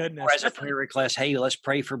 Oh goodness! Or as a prayer request, hey, let's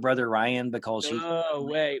pray for Brother Ryan because he. Oh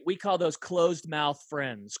wait, we call those closed mouth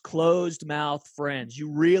friends. Closed mouth friends. You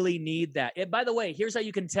really need that. And by the way, here's how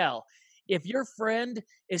you can tell: if your friend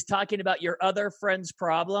is talking about your other friend's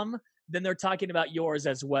problem, then they're talking about yours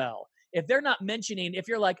as well. If they're not mentioning, if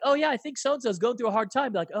you're like, oh yeah, I think so and so is going through a hard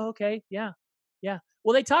time, be like, oh okay, yeah.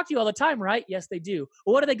 Well, they talk to you all the time, right? Yes, they do.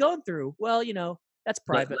 Well, what are they going through? Well, that's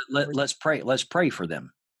private. Let's pray. Let's pray for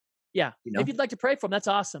them. Yeah. If you'd like to pray for them, that's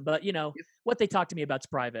awesome. But, what they talk to me about is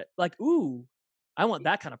private. Like, ooh, I want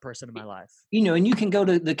that kind of person in my life. And you can go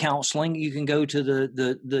to the counseling. You can go to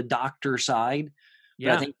the doctor side. But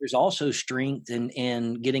I think there's also strength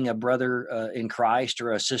in getting a brother in Christ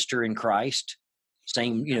or a sister in Christ,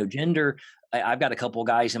 same, gender. I've got a couple of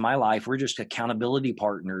guys in my life. We're just accountability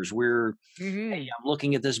partners. We're, hey, I'm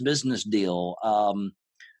looking at this business deal.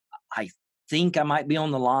 I think I might be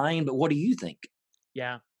on the line, but what do you think?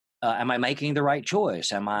 Yeah. Am I making the right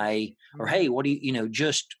choice? Or hey, what do you,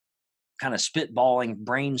 just kind of spitballing,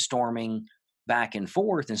 brainstorming back and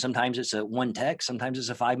forth. And sometimes it's a one text, sometimes it's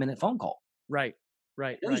a 5-minute phone call. Right.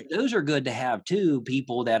 Those are good to have too.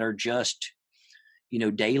 People that are just,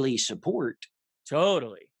 daily support.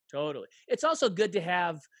 Totally. It's also good to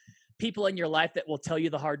have people in your life that will tell you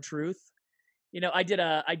the hard truth. I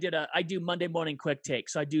do Monday morning quick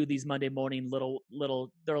takes. So I do these Monday morning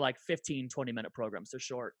little, they're like 15, 20-minute programs. They're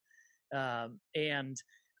short. And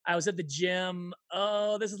I was at the gym.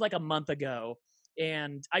 Oh, this is like a month ago.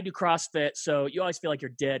 And I do CrossFit. So you always feel like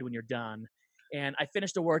you're dead when you're done. And I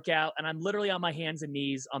finished a workout and I'm literally on my hands and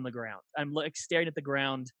knees on the ground. I'm like staring at the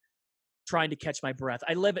ground, trying to catch my breath.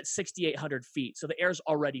 I live at 6,800 feet. So the air's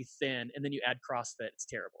already thin. And then you add CrossFit. It's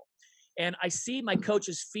terrible. And I see my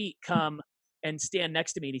coach's feet come and stand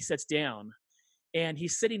next to me. And he sits down and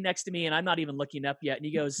he's sitting next to me and I'm not even looking up yet. And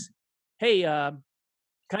he goes, hey, can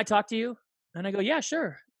I talk to you? And I go, yeah,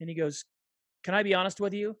 sure. And he goes, can I be honest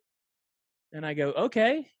with you? And I go,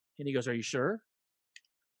 okay. And he goes, are you sure?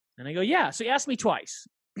 And I go, yeah. So he asked me twice.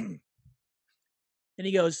 And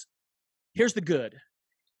he goes, here's the good.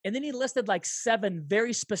 And then he listed like 7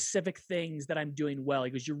 very specific things that I'm doing well. He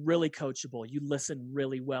goes, you're really coachable. You listen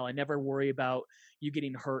really well. I never worry about you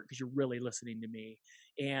getting hurt because you're really listening to me.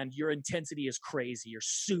 And your intensity is crazy. You're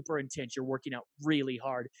super intense. You're working out really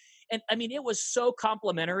hard. And I mean, it was so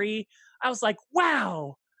complimentary. I was like,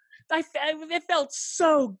 wow, it felt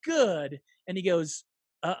so good. And he goes,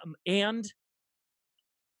 and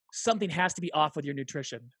something has to be off with your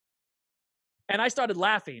nutrition. And I started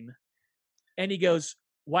laughing. And he goes,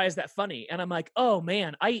 why is that funny? And I'm like, oh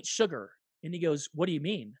man, I eat sugar. And he goes, what do you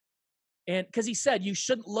mean? And because he said, you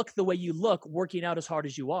shouldn't look the way you look working out as hard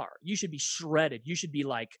as you are. You should be shredded. You should be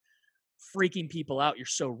like freaking people out. You're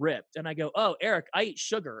so ripped. And I go, oh, Eric, I eat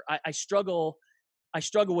sugar. I struggle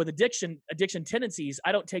with addiction tendencies.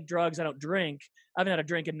 I don't take drugs. I don't drink. I haven't had a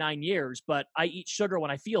drink in 9 years, but I eat sugar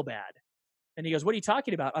when I feel bad. And he goes, what are you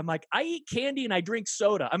talking about? I'm like, I eat candy and I drink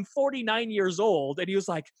soda. I'm 49 years old. And he was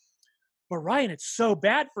like, but Ryan, it's so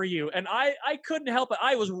bad for you. And I couldn't help it.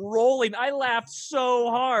 I was rolling. I laughed so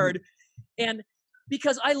hard. And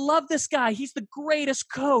because I love this guy. He's the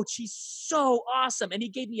greatest coach. He's so awesome. And he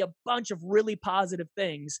gave me a bunch of really positive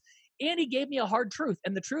things. And he gave me a hard truth.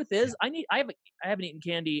 And the truth is, I haven't eaten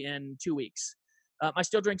candy in 2 weeks. I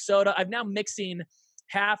still drink soda. I'm now mixing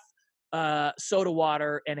half soda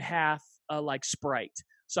water and half like Sprite.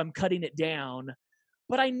 So I'm cutting it down.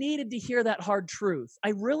 But I needed to hear that hard truth. I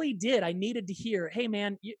really did. I needed to hear, hey,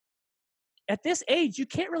 man, at this age, you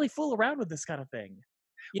can't really fool around with this kind of thing.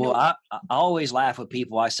 Well, I always laugh with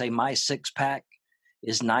people. I say my 6-pack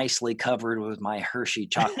is nicely covered with my Hershey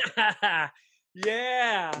chocolate.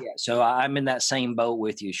 Yeah. So I'm in that same boat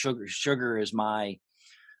with you. Sugar is my.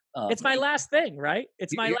 It's my last thing, right?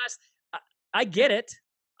 It's my last. I get it.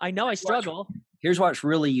 I know I struggle. Here's what's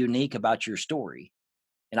really unique about your story.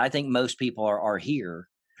 And I think most people are here.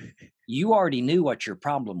 You already knew what your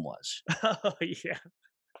problem was. Oh, yeah.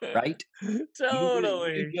 Right?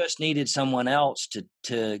 Totally. You just needed someone else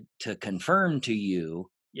to confirm to you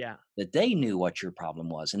that they knew what your problem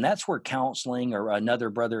was. And that's where counseling or another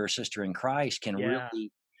brother or sister in Christ can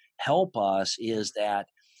really help us, is that,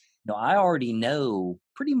 I already know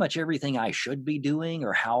pretty much everything I should be doing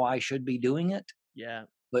or how I should be doing it. Yeah.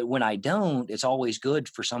 But when I don't, it's always good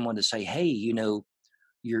for someone to say, hey,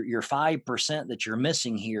 your 5% that you're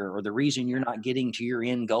missing here, or the reason you're not getting to your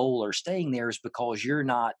end goal or staying there is because you're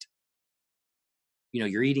not,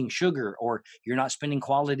 you're eating sugar, or you're not spending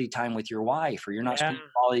quality time with your wife, or you're not spending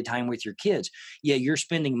quality time with your kids. Yeah, you're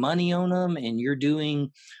spending money on them, and you're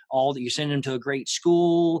doing all that. You send them to a great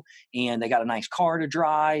school and they got a nice car to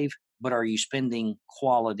drive, but are you spending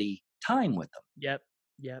quality time with them? Yep.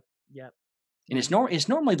 And it's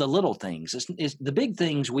normally the little things. It's the big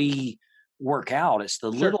things we work out. It's the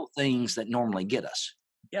little things that normally get us.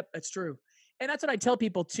 Yep, that's true. And that's what I tell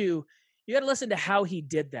people too. You got to listen to how he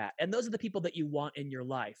did that. And those are the people that you want in your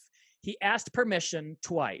life. He asked permission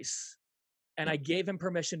twice, and I gave him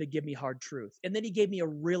permission to give me hard truth. And then he gave me a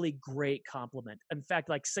really great compliment. In fact,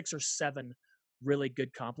 like 6 or 7 really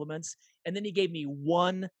good compliments. And then he gave me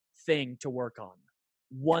one thing to work on.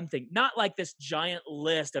 One thing, not like this giant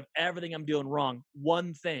list of everything I'm doing wrong.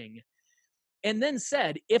 One thing. And then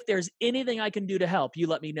said, if there's anything I can do to help, you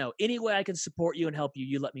let me know. Any way I can support you and help you,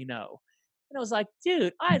 you let me know. And I was like,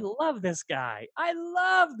 dude, I love this guy. I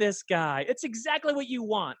love this guy. It's exactly what you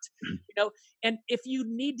want. And if you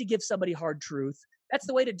need to give somebody hard truth, that's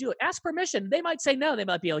the way to do it. Ask permission. They might say no. They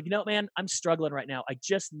might be like, man, I'm struggling right now. I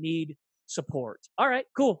just need support. All right,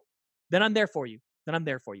 cool. Then I'm there for you.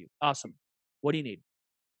 Awesome. What do you need?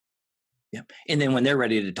 Yep. And then when they're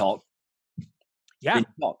ready to talk, then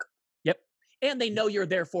talk. Yep. And they know you're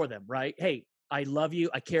there for them, right? Hey, I love you.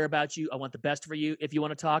 I care about you. I want the best for you. If you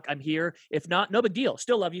want to talk, I'm here. If not, no big deal.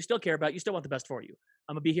 Still love you. Still care about you. Still want the best for you.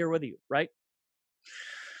 I'm going to be here with you, right?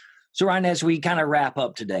 So, Ryan, as we kind of wrap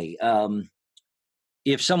up today,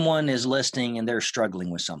 if someone is listening and they're struggling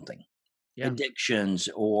with something, addictions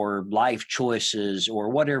or life choices or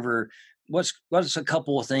whatever, what's a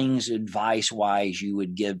couple of things advice-wise you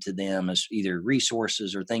would give to them as either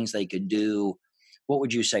resources or things they could do? What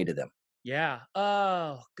would you say to them? Yeah.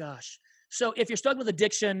 Oh, gosh. So if you're struggling with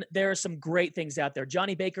addiction, there are some great things out there.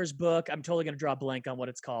 Johnny Baker's book, I'm totally going to draw a blank on what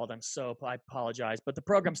it's called. I apologize. But the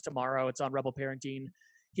program's tomorrow. It's on Rebel Parenting.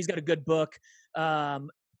 He's got a good book.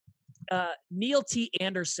 Neil T.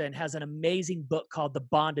 Anderson has an amazing book called The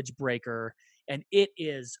Bondage Breaker, and it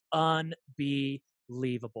is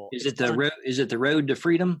unbelievable. Is it the Road to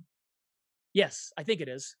Freedom? Yes, I think it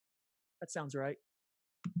is. That sounds right.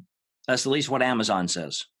 That's at least what Amazon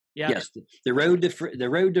says. Yeah. Yes, the road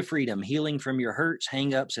to freedom, healing from your hurts,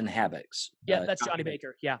 hangups, and habits. Yeah, that's Johnny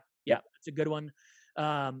Baker. Yeah, it's a good one.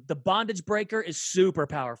 The Bondage Breaker is super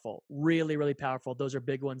powerful, really, really powerful. Those are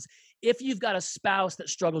big ones. If you've got a spouse that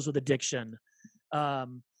struggles with addiction,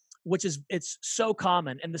 it's so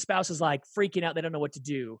common, and the spouse is like freaking out, they don't know what to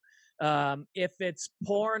do. If it's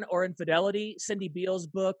porn or infidelity, Cindy Beale's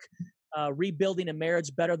book, Rebuilding a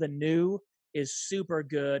Marriage Better Than New, is super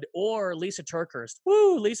good. Or Lisa TerKeurst.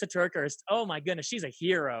 Woo, Lisa TerKeurst. Oh my goodness, she's a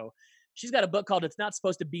hero. She's got a book called It's Not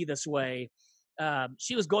Supposed to Be This Way.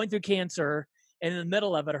 She was going through cancer, and in the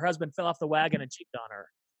middle of it, her husband fell off the wagon and cheated on her.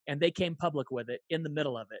 And they came public with it in the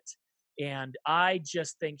middle of it. And I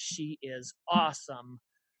just think she is awesome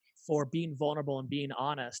for being vulnerable and being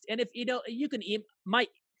honest. And if you can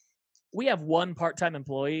we have one part-time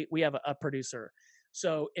employee. We have a producer.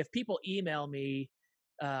 So if people email me,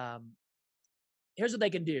 here's what they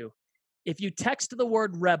can do. If you text the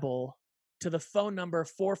word rebel to the phone number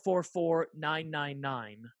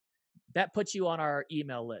 444-999, that puts you on our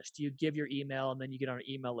email list. You give your email and then you get on our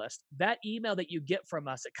email list. That email that you get from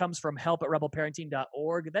us, it comes from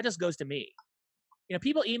help@rebelparenting.org. That just goes to me.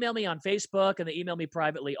 People email me on Facebook and they email me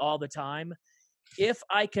privately all the time. If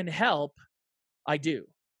I can help, I do.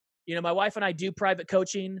 My wife and I do private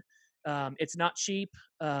coaching. It's not cheap,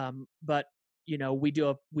 but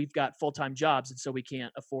we've got full-time jobs, and so we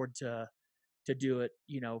can't afford to do it.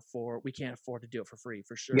 We can't afford to do it for free,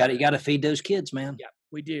 for sure. You got to feed those kids, man. Yeah,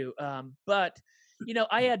 we do. But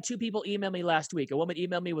I had 2 people email me last week. A woman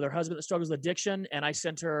emailed me with her husband that struggles with addiction, and I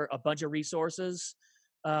sent her a bunch of resources.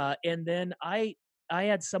 And then I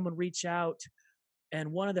had someone reach out,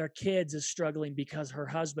 and one of their kids is struggling because her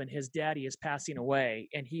husband, his daddy, is passing away,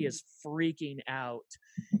 and he is freaking out.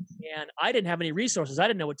 And I didn't have any resources. I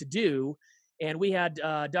didn't know what to do. And we had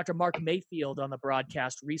Dr. Mark Mayfield on the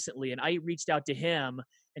broadcast recently, and I reached out to him,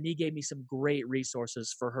 and he gave me some great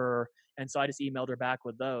resources for her. And so I just emailed her back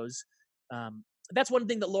with those. That's one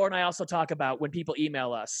thing that Laura and I also talk about when people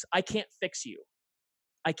email us. I can't fix you.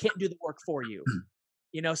 I can't do the work for you.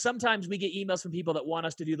 Sometimes we get emails from people that want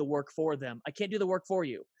us to do the work for them. I can't do the work for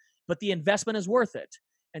you, but the investment is worth it.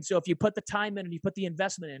 And so if you put the time in and you put the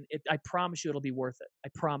investment in, I promise you it'll be worth it. I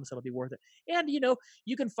promise it'll be worth it. And,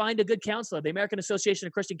 you can find a good counselor. The American Association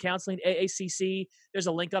of Christian Counseling, AACC, there's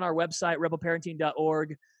a link on our website,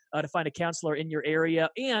 rebelparenting.org, to find a counselor in your area.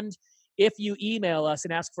 And if you email us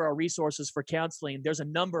and ask for our resources for counseling, there's a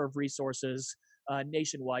number of resources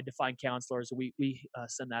nationwide to find counselors. We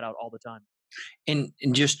send that out all the time. And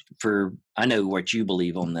just I know what you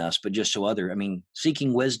believe on this, but just so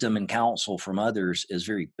seeking wisdom and counsel from others is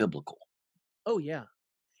very biblical. Oh, yeah.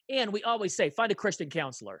 And we always say, find a Christian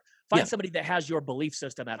counselor. Find somebody that has your belief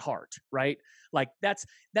system at heart, right? Like that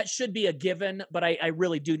should be a given, but I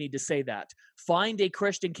really do need to say that. Find a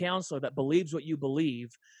Christian counselor that believes what you believe.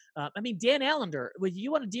 Dan Allender, when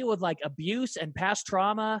you want to deal with like abuse and past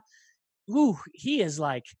trauma, he is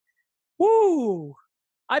like,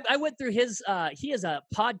 I went through he has a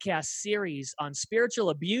podcast series on spiritual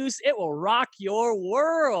abuse. It will rock your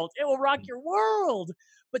world. It will rock your world.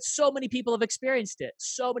 But so many people have experienced it.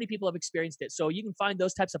 So you can find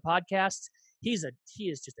those types of podcasts. He is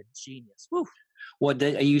just a genius. Woo. Well,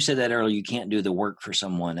 you said that earlier, you can't do the work for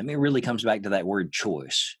someone. It really comes back to that word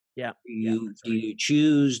choice. Yeah. Do you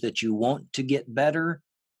choose that you want to get better?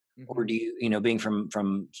 Mm-hmm. Or do you, being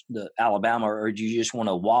from the Alabama, or do you just want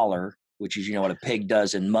to waller, which is, what a pig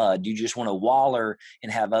does in mud? You just want to waller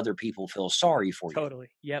and have other people feel sorry for you. Totally.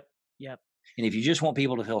 Yep. And if you just want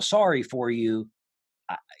people to feel sorry for you,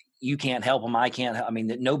 you can't help them. I can't.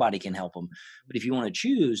 Nobody can help them. But if you want to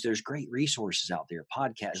choose, there's great resources out there.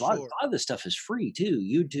 Podcasts. Sure. A lot of this stuff is free too.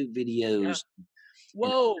 YouTube videos. Yeah.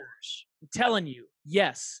 Whoa! I'm telling you,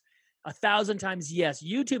 yes, 1,000 times yes.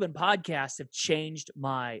 YouTube and podcasts have changed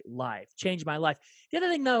my life. The other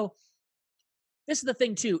thing, though, this is the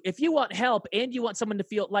thing too. If you want help and you want someone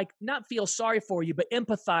to not feel sorry for you, but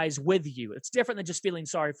empathize with you, it's different than just feeling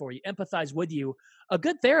sorry for you. Empathize with you. A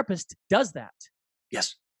good therapist does that.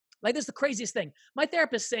 Yes. Like, this is the craziest thing. My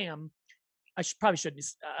therapist, Sam, probably shouldn't.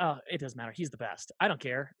 It doesn't matter. He's the best. I don't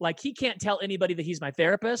care. Like, he can't tell anybody that he's my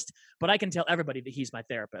therapist, but I can tell everybody that he's my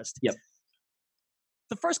therapist. Yep.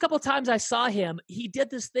 The first couple of times I saw him, he did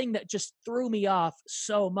this thing that just threw me off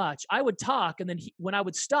so much. I would talk, and then when I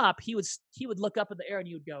would stop, he would look up in the air and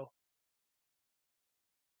he would go.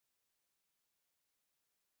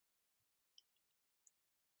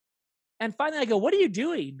 And finally I go, "What are you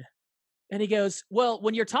doing?" And he goes, "Well,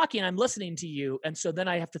 when you're talking, I'm listening to you. And so then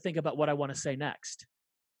I have to think about what I want to say next."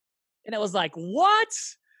 And I was like, what?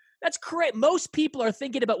 That's great. Most people are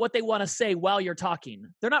thinking about what they want to say while you're talking.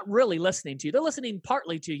 They're not really listening to you. They're listening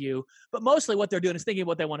partly to you, but mostly what they're doing is thinking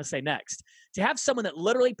what they want to say next. To have someone that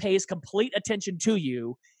literally pays complete attention to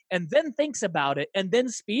you and then thinks about it and then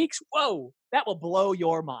speaks, whoa, that will blow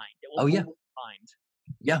your mind. It will blow your mind.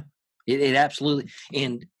 Yeah, it absolutely.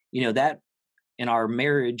 And, that in our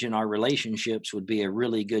marriage and our relationships would be a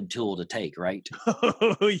really good tool to take, right?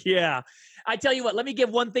 Oh, yeah. I tell you what, let me give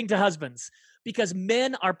one thing to husbands, because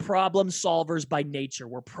men are problem solvers by nature.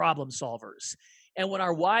 We're problem solvers. And when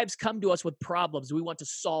our wives come to us with problems, we want to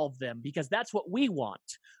solve them because that's what we want.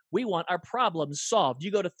 We want our problems solved.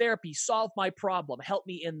 You go to therapy, solve my problem, help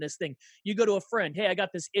me in this thing. You go to a friend, hey, I got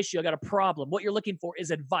this issue, I got a problem. What you're looking for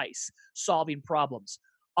is advice, solving problems.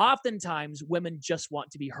 Oftentimes, women just want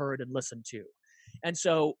to be heard and listened to. And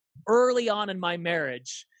so early on in my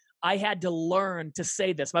marriage, I had to learn to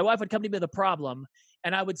say this. My wife would come to me with a problem,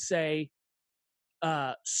 and I would say,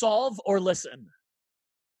 solve or listen.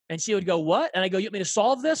 And she would go, what? And I go, you want me to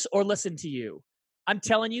solve this or listen to you? I'm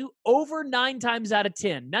telling you, over 9 times out of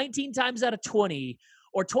 10, 19 times out of 20,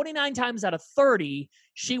 or 29 times out of 30,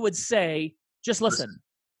 she would say, just listen.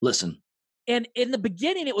 Listen. And in the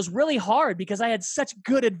beginning, it was really hard because I had such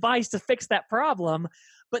good advice to fix that problem.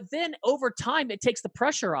 But then over time, it takes the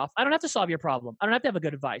pressure off. I don't have to solve your problem. I don't have to have a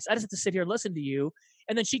good advice. I just have to sit here and listen to you.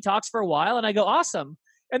 And then she talks for a while and I go, awesome.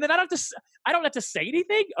 And then I don't have to say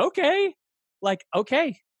anything. Okay. Like,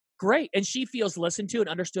 okay, great. And she feels listened to and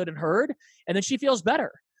understood and heard. And then she feels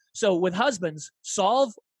better. So with husbands,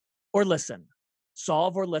 solve or listen.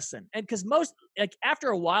 Solve or listen. And because most, like after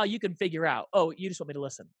a while, you can figure out, oh, you just want me to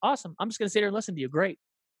listen. Awesome. I'm just going to sit here and listen to you. Great.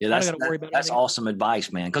 Yeah, I don't got to worry about that's anything else. awesome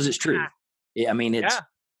advice, man. Because it's true. Ah, Yeah, I mean, yeah,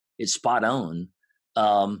 it's spot on.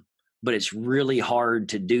 But it's really hard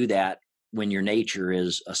to do that when your nature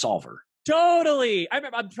is a solver. totally. I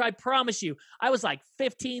remember, I promise you, I was like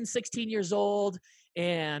 15, 16 years old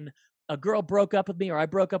and a girl broke up with me or I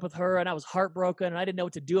broke up with her and I was heartbroken and I didn't know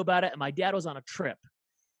what to do about it. And my dad was on a trip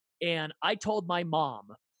and I told my mom.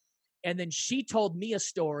 And then she told me a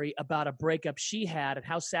story about a breakup she had and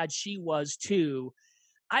how sad she was too.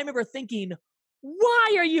 I remember thinking,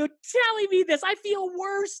 why are you telling me this? I feel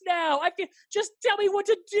worse now. Just tell me what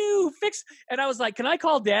to do. Fix. And I was like, can I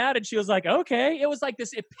call dad? And she was like, okay. It was like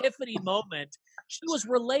this epiphany moment. She was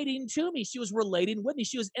relating to me. She was relating with me.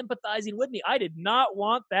 She was empathizing with me. I did not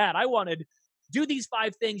want that. I wanted, do these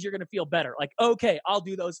 5 things, you're going to feel better. Like, okay, I'll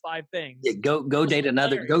do those 5 things. Yeah, go date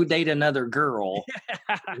another girl.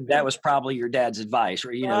 That was probably your dad's advice,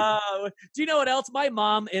 or do you know what else? My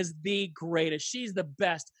mom is the greatest. She's the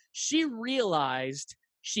best. She realized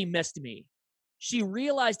she missed me. She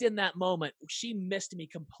realized in that moment she missed me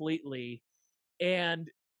completely, and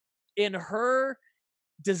in her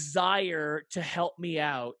desire to help me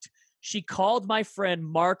out, she called my friend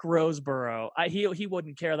Mark Roseborough. He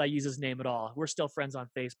wouldn't care that I use his name at all. We're still friends on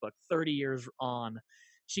Facebook, 30 years on.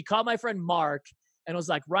 She called my friend Mark and was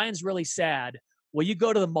like, Ryan's really sad. Will you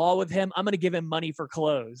go to the mall with him? I'm going to give him money for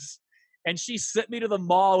clothes. And she sent me to the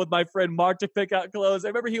mall with my friend Mark to pick out clothes. I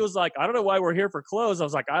remember he was like, I don't know why we're here for clothes. I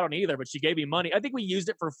was like, I don't either, but she gave me money. I think we used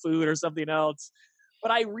it for food or something else. But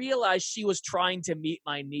I realized she was trying to meet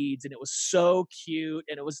my needs and it was so cute.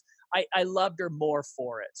 And it was, I loved her more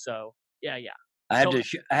for it. So yeah. I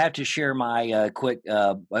have to share my quick.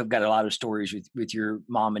 I've got a lot of stories with your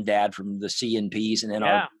mom and dad from the CNPs and then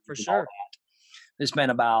yeah, for sure. It's been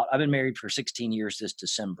I've been married for 16 years this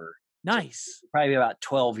December. Nice. So probably about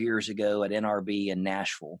 12 years ago at NRB in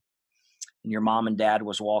Nashville. And your mom and dad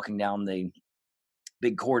was walking down the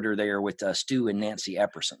big corridor there with Stu and Nancy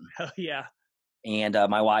Epperson. Oh, yeah. And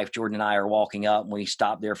my wife, Jordan, and I are walking up and we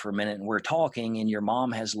stopped there for a minute and we're talking and your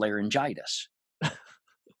mom has laryngitis.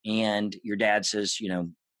 And your dad says, she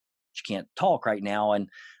can't talk right now. And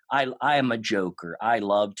I am a joker. I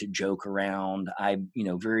love to joke around. I'm,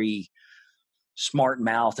 very smart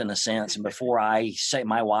mouth in a sense. And before I say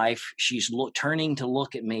my wife, she's turning to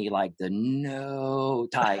look at me like the no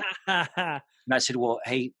type. And I said, well,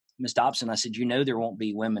 hey, Miss Dobson, I said, there won't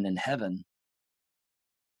be women in heaven.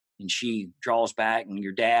 And she draws back and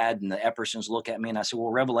your dad and the Eppersons look at me. And I said,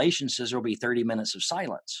 well, Revelation says there'll be 30 minutes of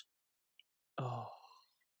silence. Oh.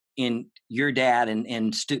 And your dad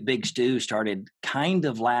and Big Stu started kind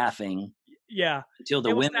of laughing. Yeah. Until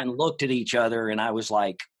the women looked at each other and I was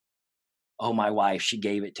like, oh, my wife, she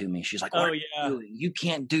gave it to me. She's like, what are you doing? You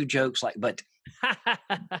can't do jokes but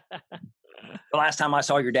the last time I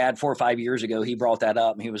saw your dad 4 or 5 years ago, he brought that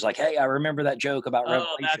up and he was like, hey, I remember that joke about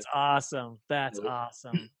Revelation. That's awesome. That's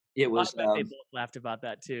awesome. It was. They both laughed about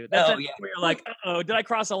that too. That's where you're like, oh, did I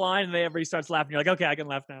cross a line? And everybody starts laughing. You're like, okay, I can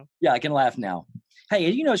laugh now. Yeah, I can laugh now.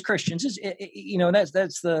 Hey, as Christians,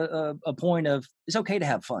 that's the a point of it's okay to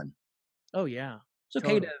have fun. Oh yeah, it's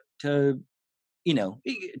okay to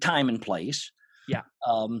time and place. Yeah.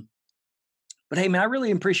 But hey, man, I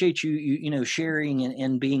really appreciate you sharing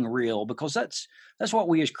and being real because that's what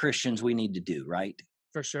we as Christians we need to do, right?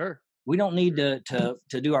 For sure. We don't need to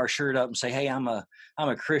do our shirt up and say, hey, I'm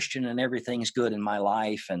a Christian and everything's good in my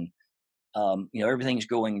life and everything's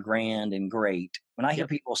going grand and great. When I hear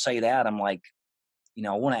people say that, I'm like,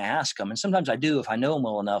 I want to ask them, and sometimes I do if I know them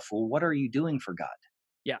well enough. Well, what are you doing for God?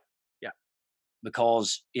 Yeah.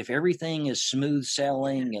 Because if everything is smooth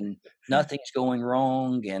sailing and nothing's going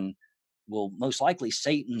wrong, and most likely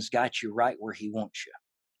Satan's got you right where he wants you.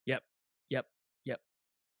 Yep.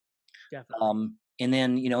 Definitely. And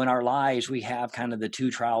then, in our lives, we have kind of the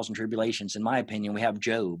 2 trials and tribulations. In my opinion, we have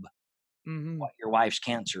Job, your wife's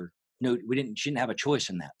cancer. No, she didn't have a choice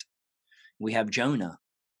in that. We have Jonah,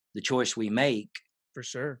 the choice we make. For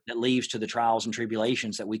sure. That leads to the trials and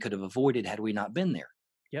tribulations that we could have avoided had we not been there.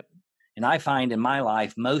 Yep. And I find in my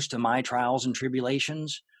life, most of my trials and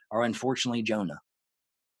tribulations are unfortunately Jonah.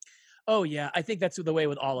 Oh yeah, I think that's the way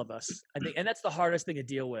with all of us. I think, and that's the hardest thing to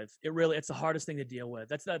deal with. It's the hardest thing to deal with.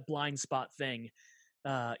 That's that blind spot thing.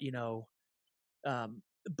 You know, um,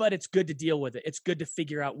 but it's good to deal with it. It's good to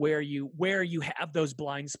figure out where you have those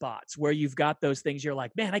blind spots, where you've got those things. You're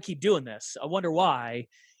like, man, I keep doing this. I wonder why.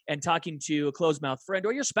 And talking to a closed mouth friend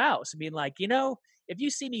or your spouse, I mean, like, if you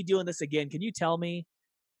see me doing this again, can you tell me?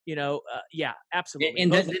 Yeah, absolutely.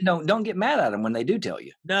 And then don't get mad at them when they do tell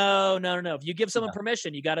you. No, no, no, no. If you give someone Yeah.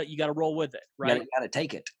 permission, you gotta roll with it, You right? gotta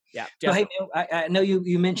take it. Yeah, So, hey, definitely. man, I know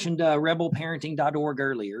you mentioned rebelparenting.org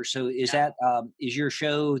earlier. So is Yeah. that is your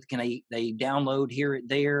show? Can they download, hear it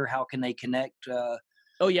there? How can they connect?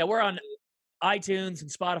 Oh yeah, we're on iTunes and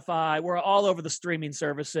Spotify. We're all over the streaming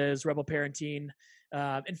services. Rebel Parenting.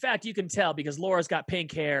 In fact, you can tell because Laura's got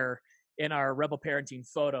pink hair in our Rebel Parenting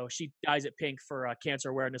photo. She dyes it pink for Cancer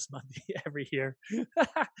Awareness Month every year.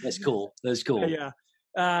 That's cool. That's cool. Yeah.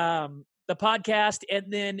 The podcast, and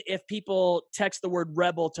then if people text the word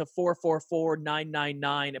rebel to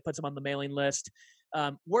 444-999, it puts them on the mailing list.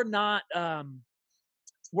 We're not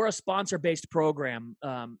we're a sponsor based program,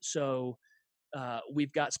 so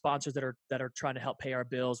we've got sponsors that are trying to help pay our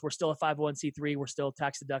bills. We're still a 501c3. We're still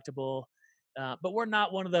tax deductible, but we're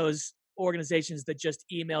not one of those organizations that just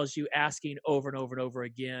emails you asking over and over and over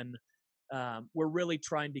again. We're really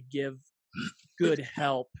trying to give good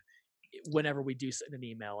help whenever we do send an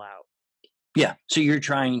email out. Yeah. So you're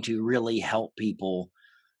trying to really help people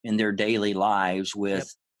in their daily lives with Yep.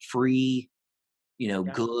 free, Yeah.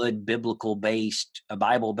 good biblical based,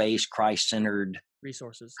 Bible based, Christ centered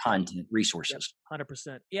Resources. content, Yep. resources.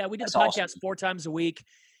 100%. Yeah, we do That's the podcast awesome. 4 times a week.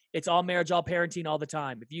 It's all marriage, all parenting, all the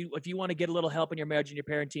time. If you want to get a little help in your marriage and your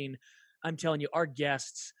parenting, I'm telling you, our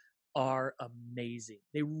guests are amazing.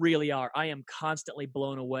 They really are. I am constantly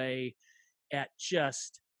blown away at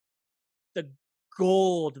just the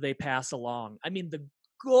gold they pass along. I mean, the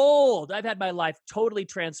gold. I've had my life totally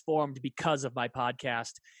transformed because of my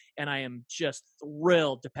podcast, and I am just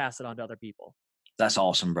thrilled to pass it on to other people. That's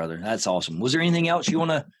awesome, brother. That's awesome. Was there anything else you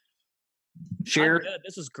want to share? I'm good.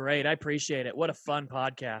 This is great. I appreciate it. What a fun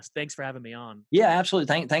podcast. Thanks for having me on. Yeah,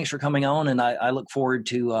 absolutely. Thanks for coming on, and I look forward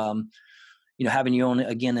to having you on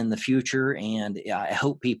again in the future. And I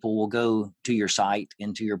hope people will go to your site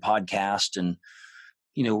and to your podcast and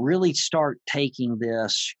really start taking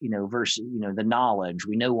this versus the knowledge.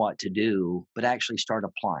 We know what to do, but actually start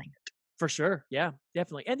applying it. For sure. Yeah,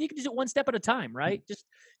 definitely. And you can do it one step at a time, right? Just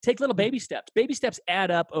take little baby steps. Baby steps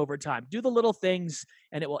add up over time. Do the little things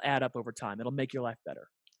and it will add up over time. It'll make your life better.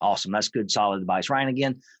 Awesome. That's good, solid advice. Ryan,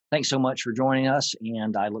 again, thanks so much for joining us.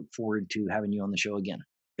 And I look forward to having you on the show again.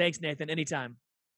 Thanks, Nathan. Anytime.